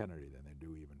for a Kennedy than they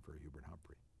do even for Hubert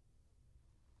Humphrey.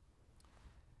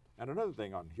 And another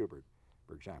thing on Hubert,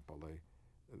 for example,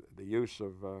 the use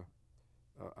of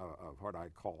what I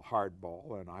call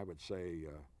hardball, and I would say,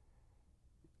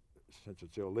 since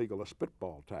it's illegal, a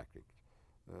spitball tactic,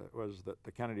 was that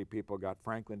the Kennedy people got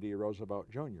Franklin D. Roosevelt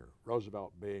Jr.,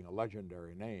 Roosevelt being a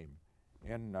legendary name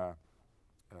in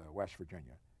West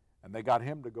Virginia. And they got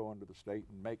him to go into the state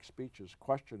and make speeches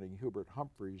questioning Hubert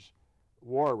Humphrey's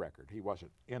war record. He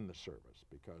wasn't in the service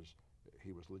because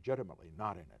he was legitimately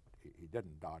not in it. He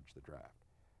didn't dodge the draft.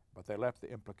 But they left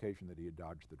the implication that he had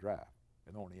dodged the draft.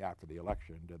 And only after the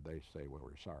election did they say, well,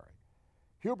 we're sorry.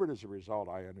 Hubert, as a result,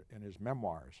 in his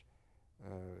memoirs,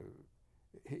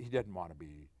 he didn't want to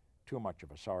be too much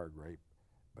of a sour grape,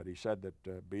 but he said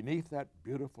that beneath that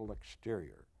beautiful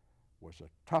exterior was a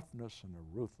toughness and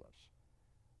a ruthless,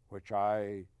 which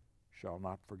I shall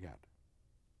not forget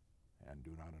and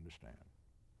do not understand.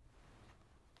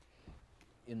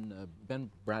 In Ben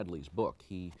Bradley's book,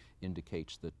 he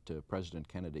indicates that President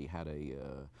Kennedy had a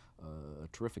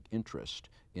terrific interest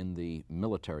in the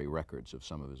military records of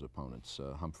some of his opponents,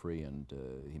 Humphrey, and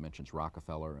he mentions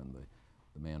Rockefeller and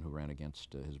the man who ran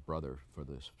against his brother for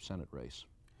the Senate race.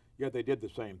 Yeah, they did the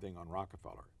same thing on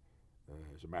Rockefeller.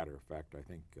 As a matter of fact, I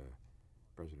think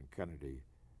President Kennedy,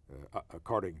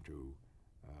 according to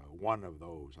one of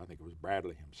those, I think it was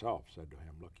Bradley himself, said to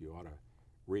him, look, you ought to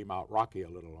ream out Rocky a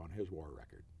little on his war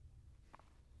record.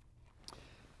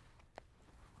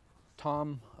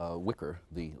 Tom Wicker,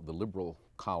 the liberal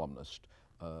columnist,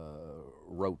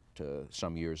 wrote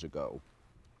some years ago,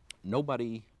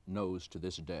 nobody knows to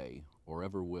this day, or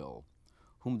ever will,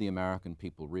 whom the American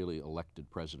people really elected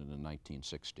president in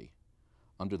 1960.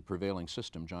 Under the prevailing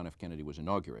system, John F. Kennedy was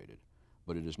inaugurated,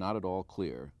 but it is not at all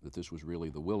clear that this was really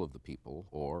the will of the people,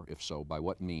 or, if so, by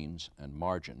what means and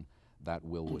margin that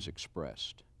will was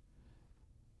expressed.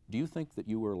 Do you think that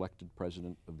you were elected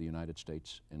President of the United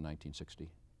States in 1960?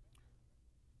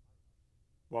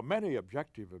 Well, many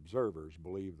objective observers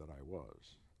believe that I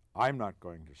was. I'm not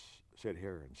going to sit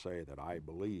here and say that I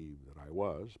believe that I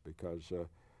was, because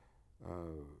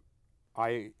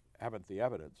I haven't the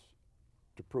evidence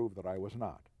to prove that I was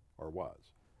not or was.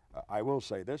 I will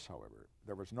say this, however,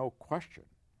 there was no question,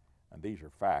 and these are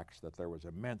facts, that there was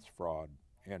immense fraud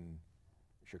in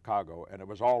Chicago, and it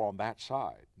was all on that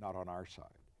side, not on our side.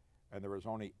 and there was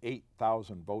only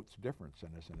 8,000 votes difference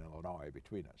in us in Illinois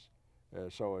between us.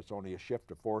 So it's only a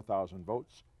shift of 4,000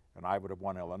 votes, and I would have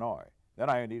won Illinois. Then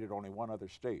I needed only one other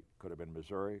state. Could have been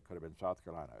Missouri, could have been South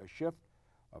Carolina. A shift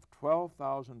of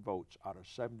 12,000 votes out of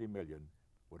 70 million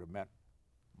would have meant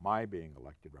my being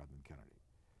elected rather than Kennedy.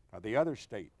 Now, the other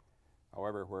state,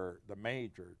 however, where the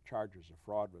major charges of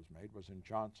fraud was made was in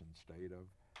Johnson's state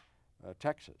of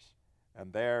Texas.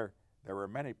 And there were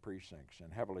many precincts in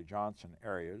heavily Johnson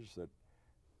areas that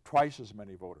twice as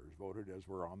many voters voted as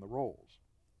were on the rolls.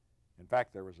 In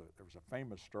fact, there was a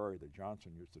famous story that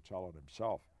Johnson used to tell it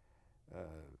himself.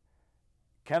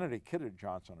 Kennedy kidded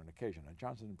Johnson on occasion, and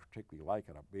Johnson didn't particularly like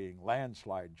it, of being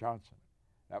landslide Johnson.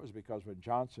 That was because when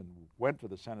Johnson went to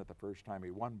the Senate the first time,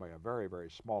 he won by a very, very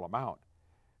small amount.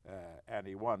 And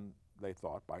he won, they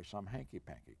thought, by some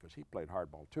hanky-panky, because he played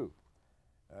hardball too.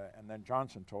 And then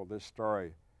Johnson told this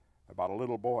story about a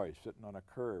little boy sitting on a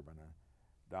curb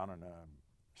down in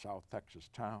a South Texas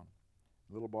town.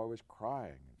 The little boy was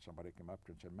crying, and somebody came up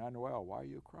to him and said, "Manuel, why are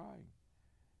you crying?"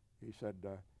 He said,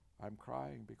 "I'm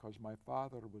crying because my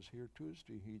father was here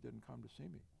Tuesday. He didn't come to see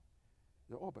me." He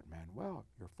said, "Oh, but Manuel,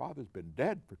 your father's been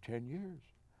dead for 10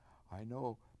 years. "I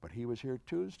know, but he was here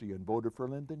Tuesday and voted for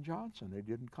Lyndon Johnson. He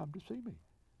didn't come to see me."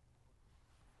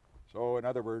 So, in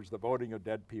other words, the voting of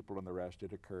dead people and the rest,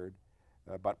 it occurred.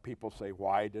 But people say,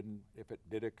 if it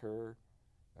did occur,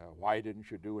 why didn't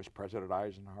you do as President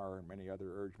Eisenhower and many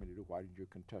others urged me to do? Why didn't you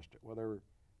contest it? Well, there were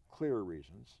clear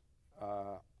reasons.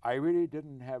 I really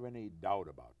didn't have any doubt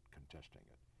about contesting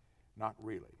it. Not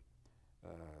really.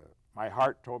 My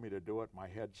heart told me to do it. My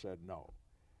head said no.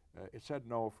 It said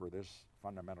no for this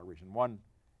fundamental reason. One,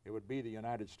 it would be the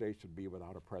United States would be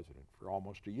without a president for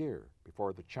almost a year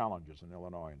before the challenges in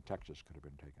Illinois and Texas could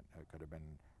have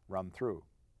been run through.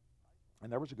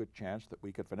 And there was a good chance that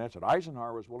we could finance it.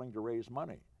 Eisenhower was willing to raise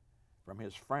money from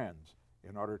his friends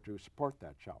in order to support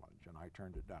that challenge, and I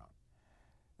turned it down.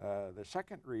 The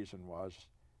second reason was,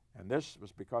 and this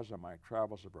was because of my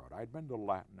travels abroad. I'd been to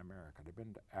Latin America, I'd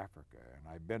been to Africa, and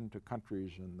I'd been to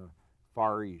countries in the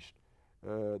Far East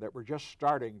that were just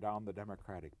starting down the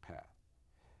democratic path.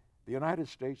 The United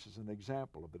States is an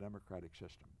example of the democratic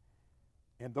system.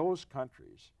 In those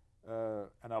countries,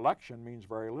 an election means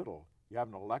very little. You have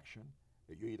an election,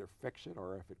 you either fix it,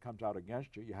 or if it comes out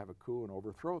against you, you have a coup and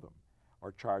overthrow them,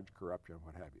 or charge corruption,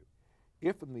 what have you.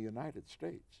 If in the United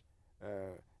States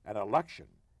an election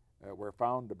were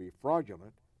found to be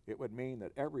fraudulent, it would mean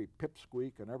that every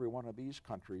pipsqueak in every one of these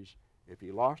countries, if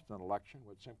he lost an election,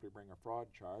 would simply bring a fraud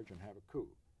charge and have a coup.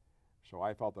 So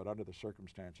I felt that under the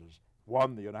circumstances,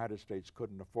 one, the United States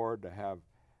couldn't afford to have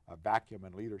a vacuum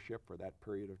in leadership for that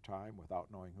period of time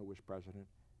without knowing who was president,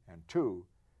 and two,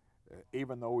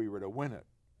 even though we were to win it,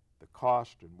 the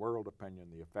cost in world opinion,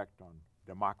 the effect on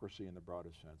democracy in the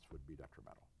broadest sense would be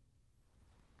detrimental.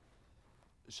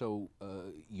 So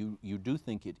you do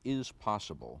think it is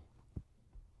possible,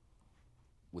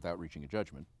 without reaching a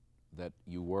judgment, that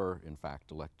you were, in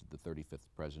fact, elected the 35th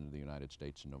President of the United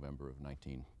States in November of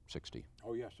 1960?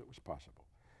 Oh, yes, it was possible.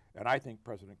 And I think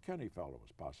President Kennedy felt it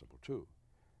was possible, too.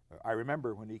 I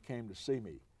remember when he came to see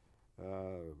me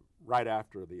right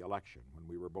after the election, when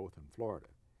we were both in Florida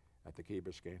at the Key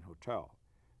Biscayne Hotel.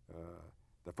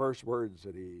 The first words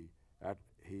that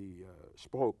he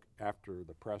spoke after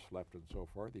the press left and so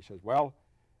forth, he says, "Well,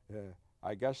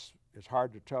 I guess it's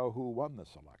hard to tell who won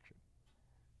this election."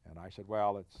 And I said,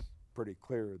 "Well, it's pretty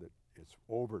clear that it's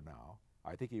over now."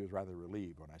 I think he was rather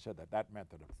relieved when I said that. That meant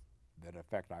that, in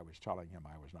effect, I was telling him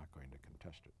I was not going to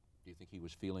contest it. Do you think he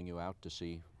was feeling you out to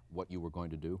see what you were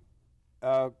going to do?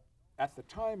 At the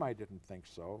time, I didn't think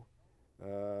so,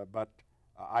 but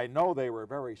I know they were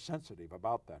very sensitive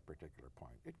about that particular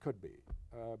point. It could be,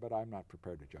 but I'm not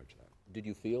prepared to judge that. Did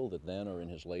you feel that then, or in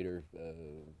his later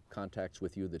contacts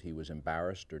with you, that he was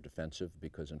embarrassed or defensive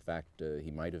because, in fact,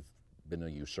 he might have been a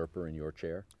usurper in your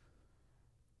chair?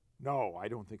 No, I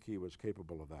don't think he was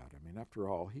capable of that. I mean, after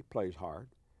all, he plays hard,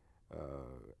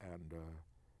 and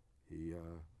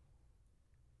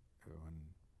when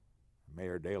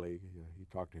Mayor Daley, he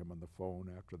talked to him on the phone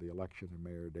after the election, and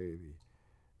Mayor Daley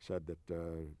said that,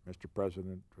 "Mr.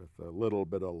 President, with a little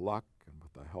bit of luck and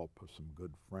with the help of some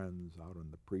good friends out in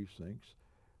the precincts,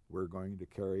 we're going to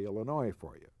carry Illinois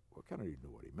for you." Well, Kennedy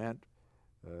knew what he meant,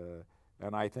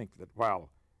 and I think that, while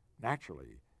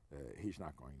naturally he's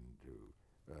not going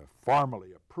to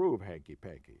formally approve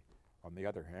hanky-panky, on the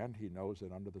other hand, he knows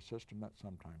that under the system that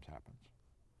sometimes happens.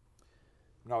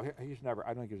 No, he's never,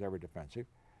 I don't think he's ever defensive.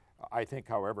 I think,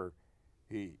 however,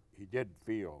 he did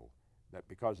feel that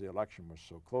because the election was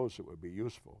so close, it would be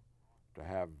useful to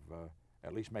have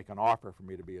at least make an offer for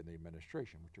me to be in the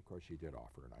administration, which of course he did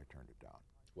offer, and I turned it down.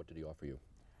 What did he offer you?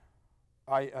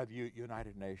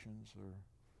 United Nations or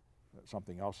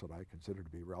something else that I consider to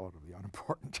be relatively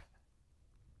unimportant,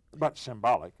 but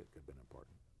symbolic. It could have been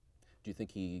important. Do you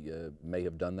think he may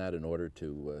have done that in order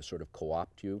to sort of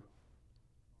co-opt you?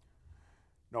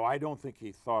 No, I don't think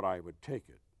he thought I would take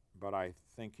it, but I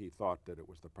think he thought that it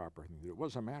was the proper thing to do. It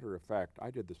was a matter of fact, I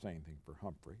did the same thing for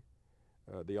Humphrey.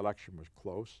 The election was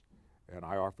close, and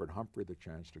I offered Humphrey the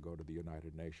chance to go to the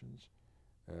United Nations,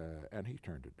 and he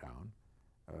turned it down.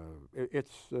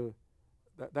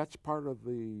 That's part of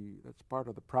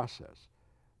the process.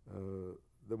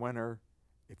 The winner,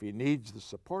 if he needs the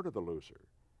support of the loser,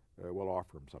 will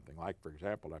offer him something. Like, for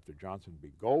example, after Johnson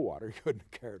beat Goldwater, he couldn't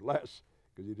have cared less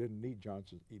because he didn't need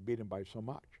Johnson. He beat him by so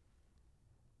much.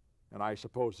 And I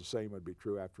suppose the same would be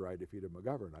true after I defeated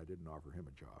McGovern. I didn't offer him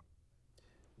a job.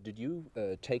 Did you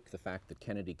take the fact that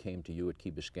Kennedy came to you at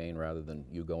Key Biscayne rather than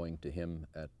you going to him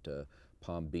at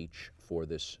Palm Beach for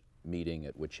this meeting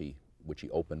at which he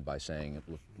opened by saying it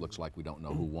looks like we don't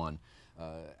know who won,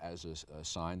 as a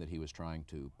sign that he was trying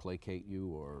to placate you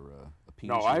or appease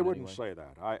you? No, I wouldn't say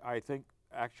that. I think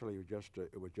actually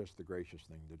it was just the gracious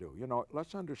thing to do. You know,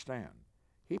 let's understand,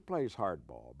 he plays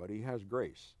hardball, but he has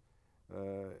grace.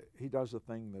 He does the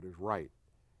thing that is right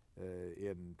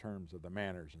in terms of the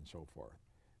manners and so forth.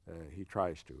 He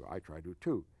tries to. I try to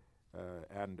too.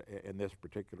 And in this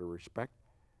particular respect,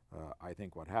 I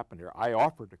think what happened here, I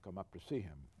offered to come up to see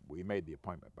him. We made the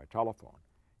appointment by telephone.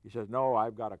 He says, no,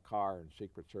 I've got a car and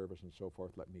Secret Service and so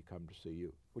forth, let me come to see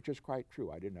you, which is quite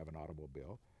true. I didn't have an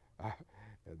automobile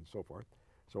and so forth.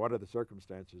 So under the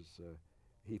circumstances,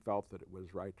 he felt that it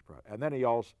was right to, and then he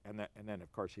also, and then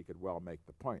of course he could well make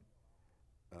the point.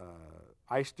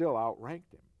 I still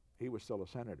outranked him. He was still a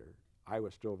senator. I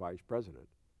was still vice president.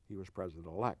 He was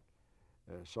president-elect.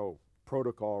 So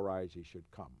protocol-wise, he should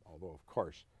come, although of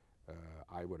course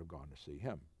I would have gone to see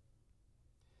him.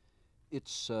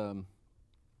 It's one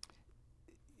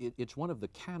of the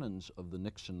canons of the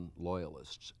Nixon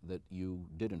loyalists that you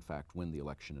did in fact win the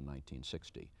election in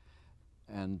 1960.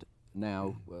 And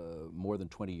now, more than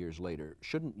 20 years later,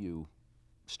 shouldn't you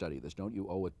study this? Don't you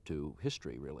owe it to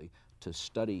history, really, to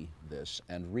study this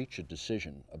and reach a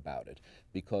decision about it?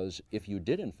 Because if you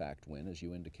did in fact win, as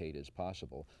you indicate is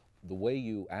possible, the way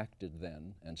you acted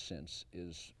then and since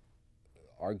is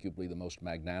arguably the most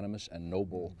magnanimous and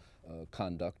noble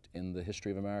conduct in the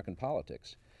history of American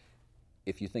politics.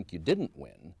 If you think you didn't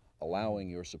win, allowing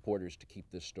your supporters to keep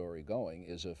this story going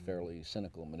is a fairly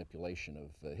cynical manipulation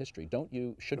of history.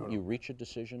 Shouldn't you reach a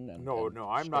decision? No,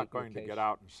 I'm not going to get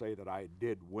out and say that I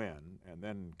did win and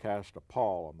then cast a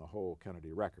pall on the whole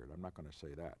Kennedy record. I'm not going to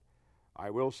say that.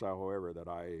 I will say, however, that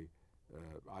I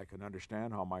can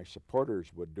understand how my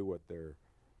supporters would do what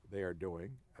they are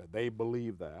doing. They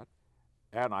believe that.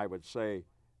 And I would say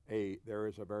there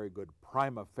is a very good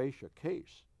prima facie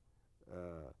case,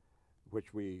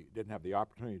 which we didn't have the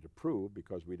opportunity to prove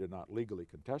because we did not legally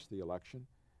contest the election,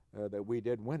 that we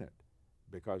did win it.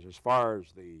 Because as far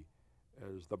as the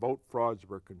vote frauds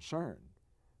were concerned,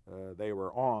 they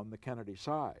were on the Kennedy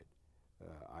side.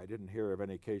 I didn't hear of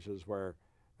any cases where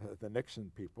the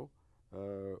Nixon people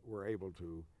were able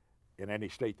to, in any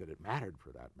state that it mattered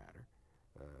for that matter,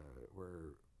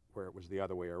 where it was the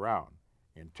other way around.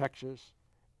 In Texas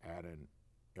and in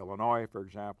Illinois, for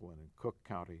example, and in Cook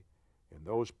County, in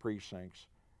those precincts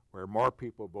where more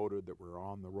people voted that were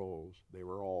on the rolls, they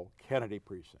were all Kennedy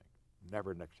precincts,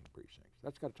 never Nixon precincts.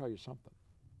 That's got to tell you something.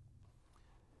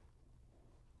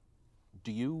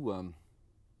 Do you,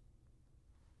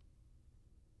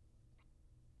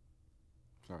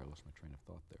 sorry, I lost my train of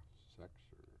thought there. Sex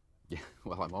or? Yeah,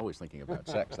 well, I'm always thinking about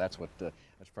sex. That's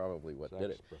probably what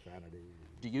did it. Profanity.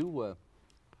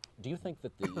 Do you think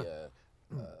that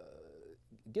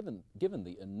given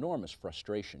the enormous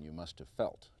frustration you must have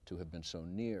felt to have been so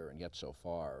near and yet so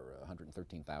far,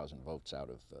 113,000 votes out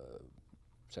of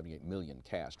 78 million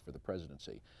cast for the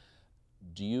presidency,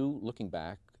 do you, looking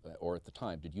back, or at the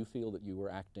time, did you feel that you were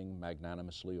acting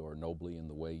magnanimously or nobly in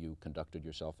the way you conducted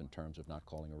yourself in terms of not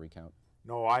calling a recount?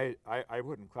 No, I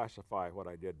wouldn't classify what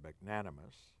I did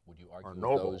magnanimous. Would you argue or with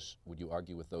noble. those? Would you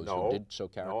argue with those No, who did so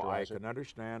characterize no, I can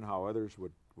understand how others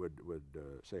would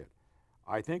say it.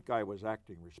 I think I was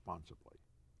acting responsibly.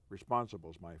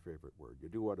 Responsible is my favorite word. You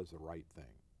do what is the right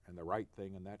thing, and the right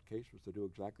thing in that case was to do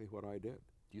exactly what I did.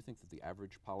 Do you think that the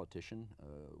average politician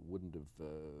wouldn't have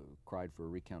cried for a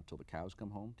recount till the cows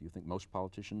come home? Do you think most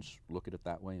politicians look at it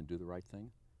that way and do the right thing?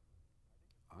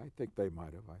 I think they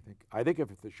might have. I think if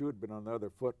the shoe had been on the other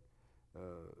foot,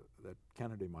 that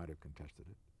Kennedy might have contested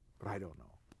it, but I don't know.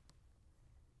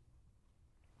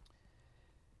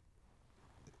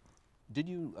 Did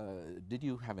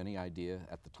you have any idea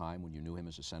at the time when you knew him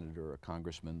as a senator or a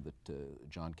congressman that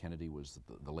John Kennedy was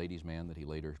the ladies' man that he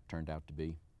later turned out to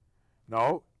be?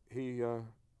 No, he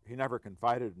never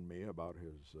confided in me about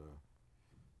his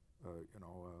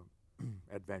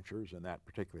adventures in that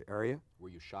particular area. Were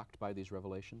you shocked by these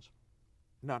revelations?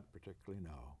 Not particularly,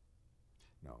 no.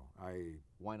 No,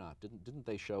 Why not? Didn't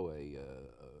they show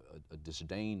a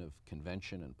disdain of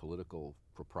convention and political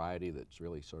propriety that's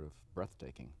really sort of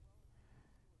breathtaking?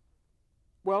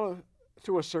 Well,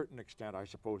 to a certain extent, I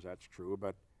suppose that's true.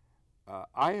 But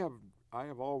I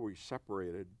have always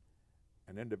separated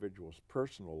an individual's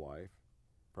personal life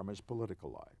from his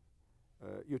political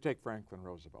life. You take Franklin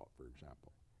Roosevelt, for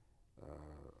example.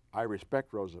 I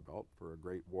respect Roosevelt for a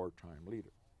great wartime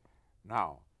leader.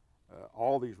 Now,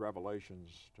 all these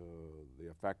revelations to the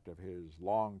effect of his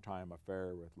long-time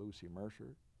affair with Lucy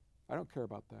Mercer, I don't care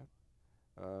about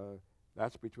that.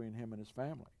 That's between him and his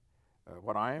family.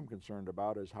 What I am concerned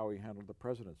about is how he handled the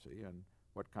presidency and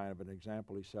what kind of an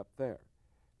example he set there.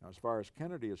 Now, as far as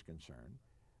Kennedy is concerned,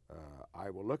 I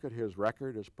will look at his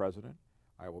record as president.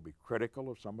 I will be critical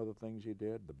of some of the things he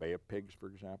did, the Bay of Pigs, for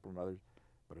example, and others.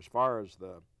 But as far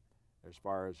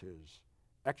as his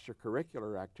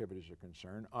extracurricular activities are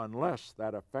concerned, unless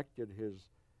that affected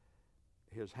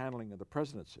his handling of the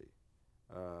presidency,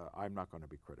 I'm not going to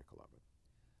be critical of it.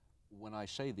 When I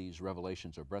say these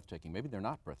revelations are breathtaking, maybe they're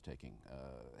not breathtaking.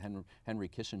 Henry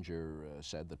Kissinger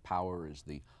said that power is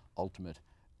the ultimate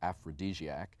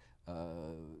aphrodisiac.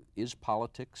 Is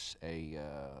politics a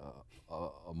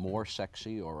more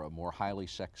sexy or a more highly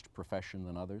sexed profession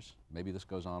than others? Maybe this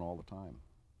goes on all the time.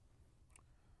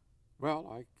 Well,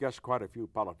 I guess quite a few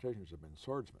politicians have been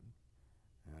swordsmen,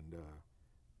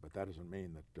 but that doesn't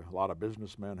mean that a lot of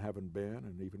businessmen haven't been,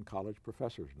 and even college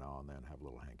professors now and then have a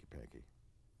little hanky-panky.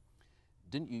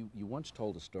 Didn't you once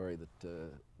told a story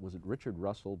that, was it Richard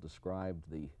Russell described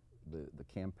the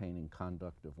campaigning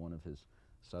conduct of one of his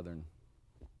Southern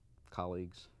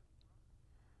colleagues?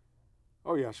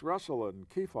 Oh yes, Russell and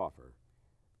Kefauver.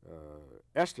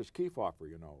 Estes Kefauver,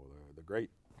 you know, the great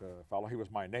fellow. He was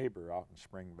my neighbor out in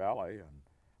Spring Valley, and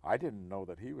I didn't know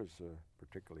that he was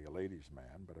particularly a ladies'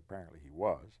 man, but apparently he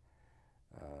was.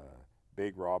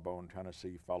 Big, raw-boned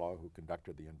Tennessee fellow who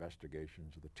conducted the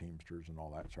investigations of the Teamsters and all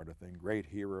that sort of thing. Great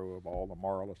hero of all the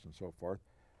moralists and so forth.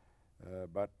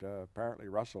 But apparently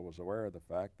Russell was aware of the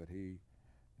fact that he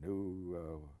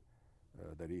knew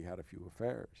that he had a few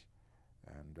affairs.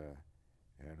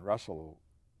 And Russell,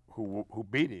 who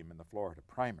beat him in the Florida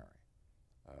primary,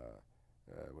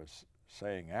 was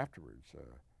saying afterwards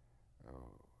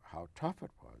how tough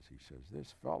it was. He says,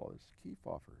 this fellow, this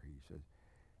Kefauver, he says,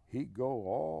 he'd go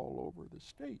all over the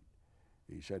state.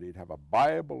 He said he'd have a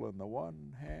Bible in the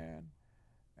one hand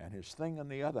and his thing in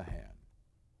the other hand.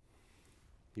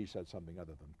 He said something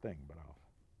other than thing, but I'll...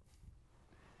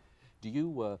 Do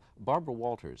you, Barbara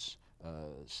Walters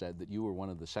said that you were one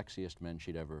of the sexiest men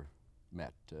she'd ever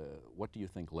met. What do you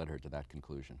think led her to that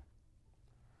conclusion?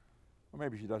 Well,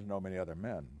 maybe she doesn't know many other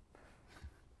men.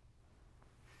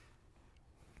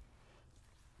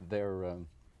 There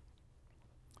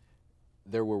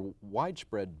were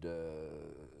widespread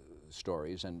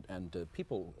stories, and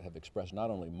people have expressed not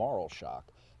only moral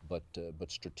shock, but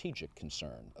strategic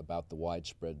concern about the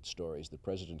widespread stories that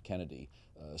President Kennedy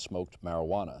smoked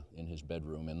marijuana in his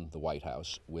bedroom in the White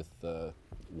House with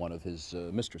one of his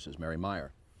mistresses, Mary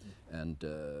Meyer. And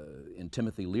in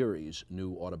Timothy Leary's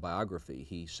new autobiography,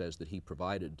 he says that he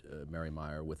provided Mary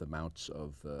Meyer with amounts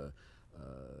of the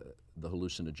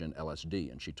hallucinogen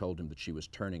LSD, and she told him that she was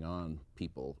turning on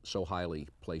people so highly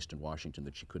placed in Washington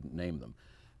that she couldn't name them.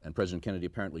 And President Kennedy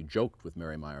apparently joked with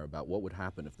Mary Meyer about what would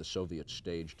happen if the Soviets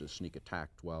staged a sneak attack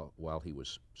while he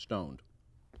was stoned.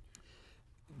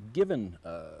 Given,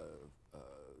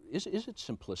 is it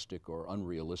simplistic or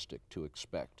unrealistic to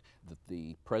expect that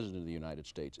the President of the United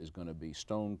States is going to be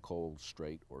stone cold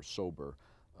straight or sober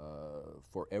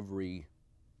for every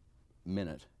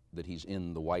minute that he's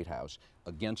in the White House,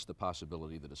 against the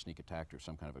possibility that a sneak attack or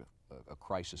some kind of a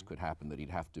crisis could happen that he'd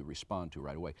have to respond to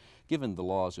right away? Given the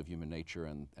laws of human nature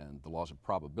and the laws of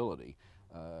probability,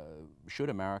 should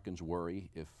Americans worry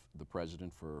if the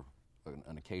President for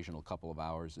an occasional couple of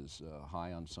hours is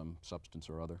high on some substance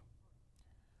or other?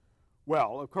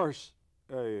 Well, of course,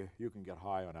 you can get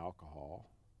high on alcohol,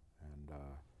 and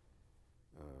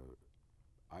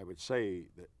I would say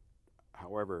that,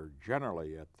 however,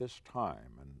 generally at this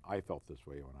time, and I felt this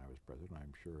way when I was president,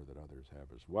 I'm sure that others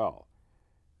have as well.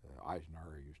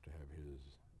 Eisenhower used to have his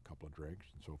couple of drinks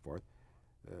and so forth,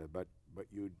 but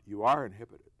you are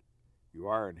inhibited. You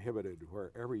are inhibited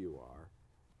wherever you are.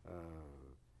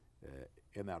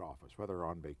 in that office, whether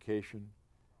on vacation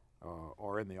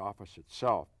or in the office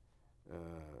itself,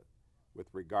 with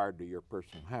regard to your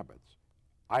personal habits.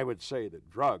 I would say that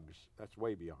drugs, that's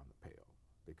way beyond the pale,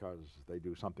 because they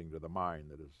do something to the mind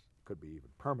that could be even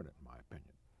permanent, in my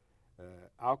opinion.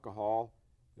 Alcohol,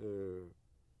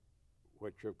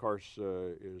 which of course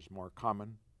is more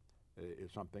common,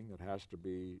 is something that has to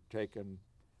be taken,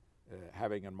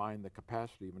 having in mind the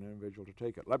capacity of an individual to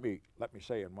take it. Let me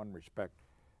say, in one respect,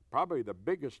 probably the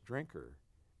biggest drinker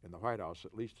in the White House,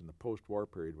 at least in the post-war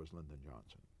period, was Lyndon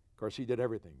Johnson. Of course, he did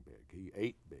everything big. He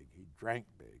ate big. He drank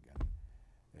big,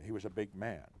 and he was a big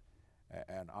man.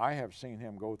 And I have seen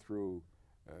him go through,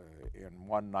 in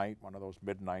one night, one of those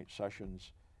midnight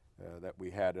sessions that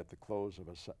we had at the close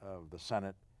of the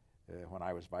Senate when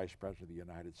I was Vice President of the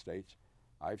United States.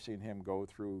 I've seen him go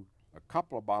through a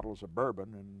couple of bottles of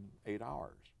bourbon in 8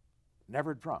 hours,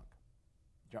 never drunk.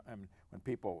 And when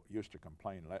people used to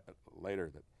complain later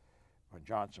that when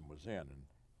Johnson was in, and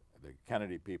the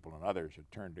Kennedy people and others had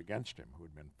turned against him who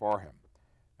had been for him,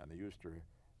 and they used to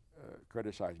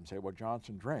criticize him and say, well,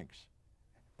 Johnson drinks.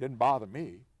 Didn't bother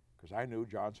me, because I knew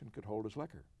Johnson could hold his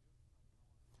liquor.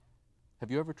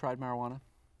 Have you ever tried marijuana?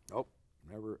 Nope,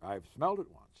 never. I've smelled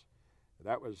it once.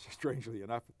 That was, strangely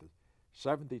enough, at the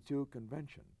 72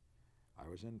 convention. I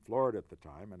was in Florida at the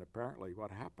time, and apparently what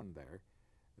happened there,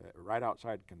 right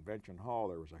outside Convention Hall,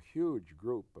 there was a huge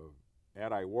group of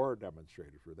anti-war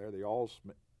demonstrators were there. They all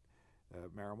smelled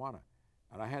marijuana.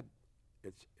 And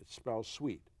it smells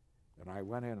sweet. And I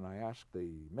went in and I asked the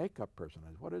makeup person,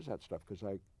 I said, what is that stuff? Because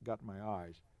I got in my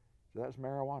eyes. So that's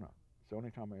marijuana. It's the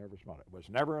only time I ever smelled it. It was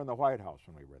never in the White House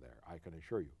when we were there, I can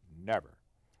assure you. Never.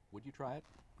 Would you try it?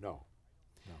 No.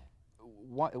 No.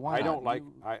 Why I not?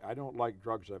 don't like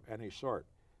drugs of any sort,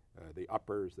 the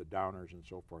uppers, the downers, and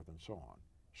so forth and so on.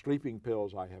 Sleeping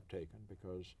pills I have taken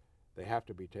because they have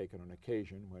to be taken on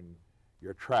occasion when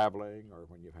you're traveling or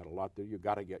when you've had a lot to do. You've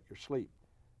got to get your sleep.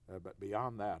 But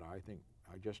beyond that, I think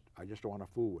I just don't want to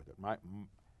fool with it.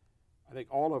 I think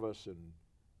all of us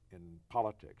in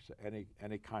politics,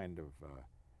 any kind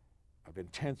of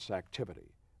intense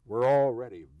activity, we're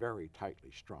already very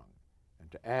tightly strung. And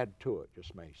to add to it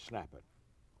just may snap it.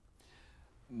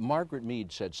 Margaret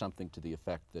Mead said something to the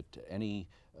effect that any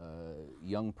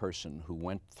young person who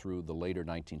went through the later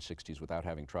 1960s without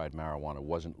having tried marijuana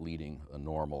wasn't leading a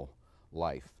normal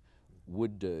life.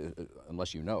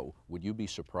 Unless you know, would you be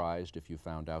surprised if you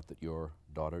found out that your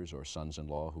daughters or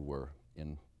sons-in-law who were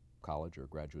in college or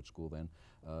graduate school then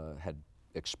had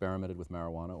experimented with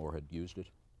marijuana or had used it?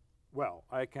 Well,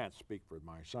 I can't speak for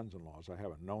my sons-in-laws. I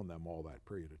haven't known them all that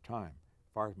period of time.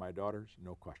 As far as my daughters,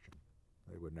 no question.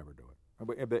 They would never do it.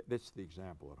 But that's the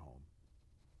example at home.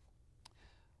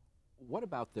 What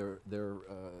about there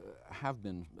have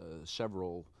been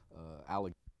several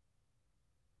allegations